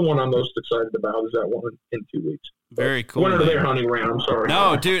that's the one I'm most excited about is that one in 2 weeks. Very cool. One of their hunting round. I'm sorry.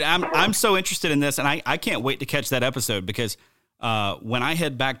 No, dude, I'm so interested in this, and I can't wait to catch that episode because when I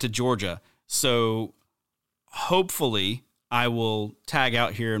head back to Georgia, so hopefully I will tag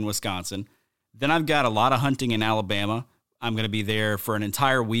out here in Wisconsin. Then I've got a lot of hunting in Alabama. I'm going to be there for an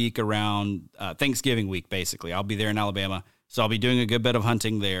entire week around Thanksgiving week, basically. I'll be there in Alabama, so I'll be doing a good bit of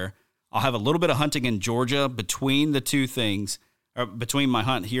hunting there. I'll have a little bit of hunting in Georgia between the two things, or between my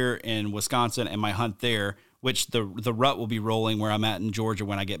hunt here in Wisconsin and my hunt there, which the rut will be rolling where I'm at in Georgia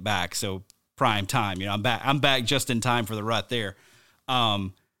when I get back. So prime time, I'm back just in time for the rut there.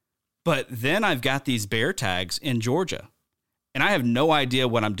 But then I've got these bear tags in Georgia, and I have no idea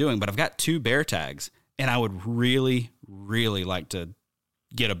what I'm doing, but I've got 2 bear tags, and I would really, really like to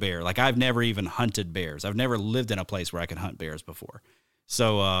get a bear. Like, I've never even hunted bears. I've never lived in a place where I could hunt bears before.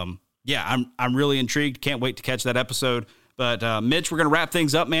 So, yeah, I'm really intrigued. Can't wait to catch that episode. But, Mitch, we're going to wrap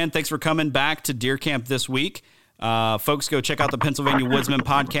things up, man. Thanks for coming back to Deer Camp this week. Folks, go check out the Pennsylvania Woodsman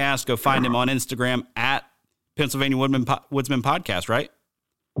Podcast. Go find him on Instagram at Pennsylvania Woodsman Podcast, right?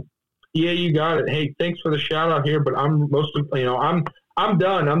 Yeah, you got it. Hey, thanks for the shout out here, but I'm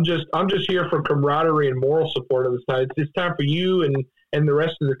done. I'm just here for camaraderie and moral support of the side. It's time for you and the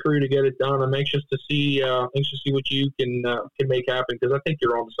rest of the crew to get it done. I'm anxious to see what you can make happen because I think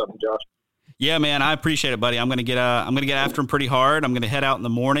you're on to something, Josh. Yeah, man, I appreciate it, buddy. I'm gonna get after him pretty hard. I'm gonna head out in the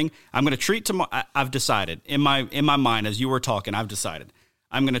morning. I'm gonna treat tomorrow. I've decided in my mind as you were talking. I've decided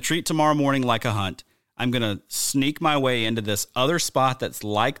I'm gonna treat tomorrow morning like a hunt. I'm going to sneak my way into this other spot that's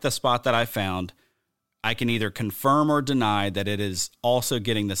like the spot that I found. I can either confirm or deny that it is also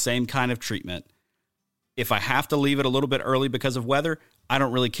getting the same kind of treatment. If I have to leave it a little bit early because of weather, I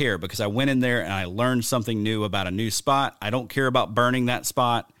don't really care because I went in there and I learned something new about a new spot. I don't care about burning that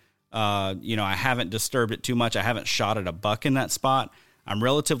spot. I haven't disturbed it too much. I haven't shot at a buck in that spot. I'm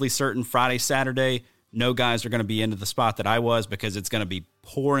relatively certain Friday, Saturday, no guys are going to be into the spot that I was because it's going to be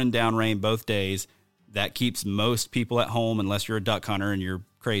pouring down rain both days. That keeps most people at home unless you're a duck hunter and you're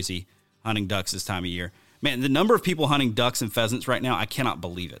crazy hunting ducks this time of year. Man, the number of people hunting ducks and pheasants right now, I cannot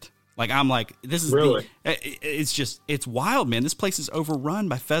believe it. This is really, it's wild, man. This place is overrun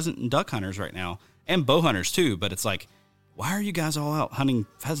by pheasant and duck hunters right now and bow hunters too. But it's like, why are you guys all out hunting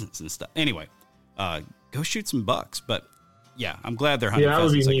pheasants and stuff? Anyway, go shoot some bucks. But yeah, I'm glad they're hunting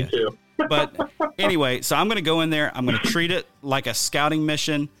pheasants. Yeah, that would be me too. But anyway, so I'm going to go in there. I'm going to treat it like a scouting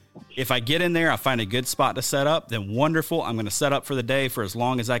mission. If I get in there, I find a good spot to set up, then wonderful. I'm going to set up for the day for as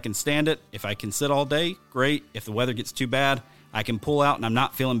long as I can stand it. If I can sit all day, great. If the weather gets too bad, I can pull out and I'm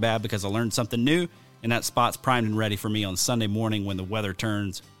not feeling bad because I learned something new. And that spot's primed and ready for me on Sunday morning when the weather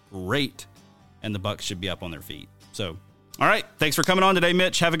turns great and the bucks should be up on their feet. So, all right. Thanks for coming on today,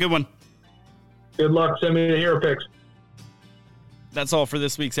 Mitch. Have a good one. Good luck. Send me the hero picks. That's all for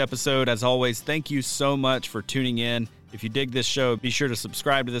this week's episode. As always, thank you so much for tuning in. If you dig this show, be sure to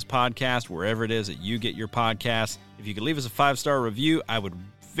subscribe to this podcast wherever it is that you get your podcasts. If you could leave us a 5-star review, I would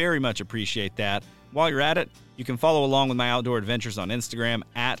very much appreciate that. While you're at it, you can follow along with my outdoor adventures on Instagram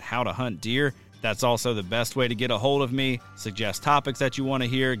at How to Hunt Deer. That's also the best way to get a hold of me, suggest topics that you want to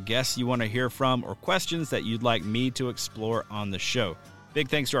hear, guests you want to hear from, or questions that you'd like me to explore on the show. Big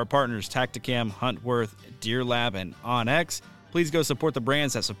thanks to our partners Tactacam, Huntworth, Deer Lab, and OnX. Please go support the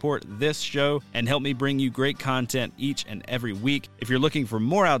brands that support this show and help me bring you great content each and every week. If you're looking for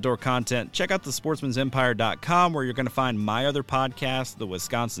more outdoor content, check out thesportsmansempire.com where you're going to find my other podcast, The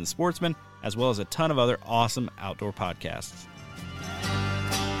Wisconsin Sportsman, as well as a ton of other awesome outdoor podcasts.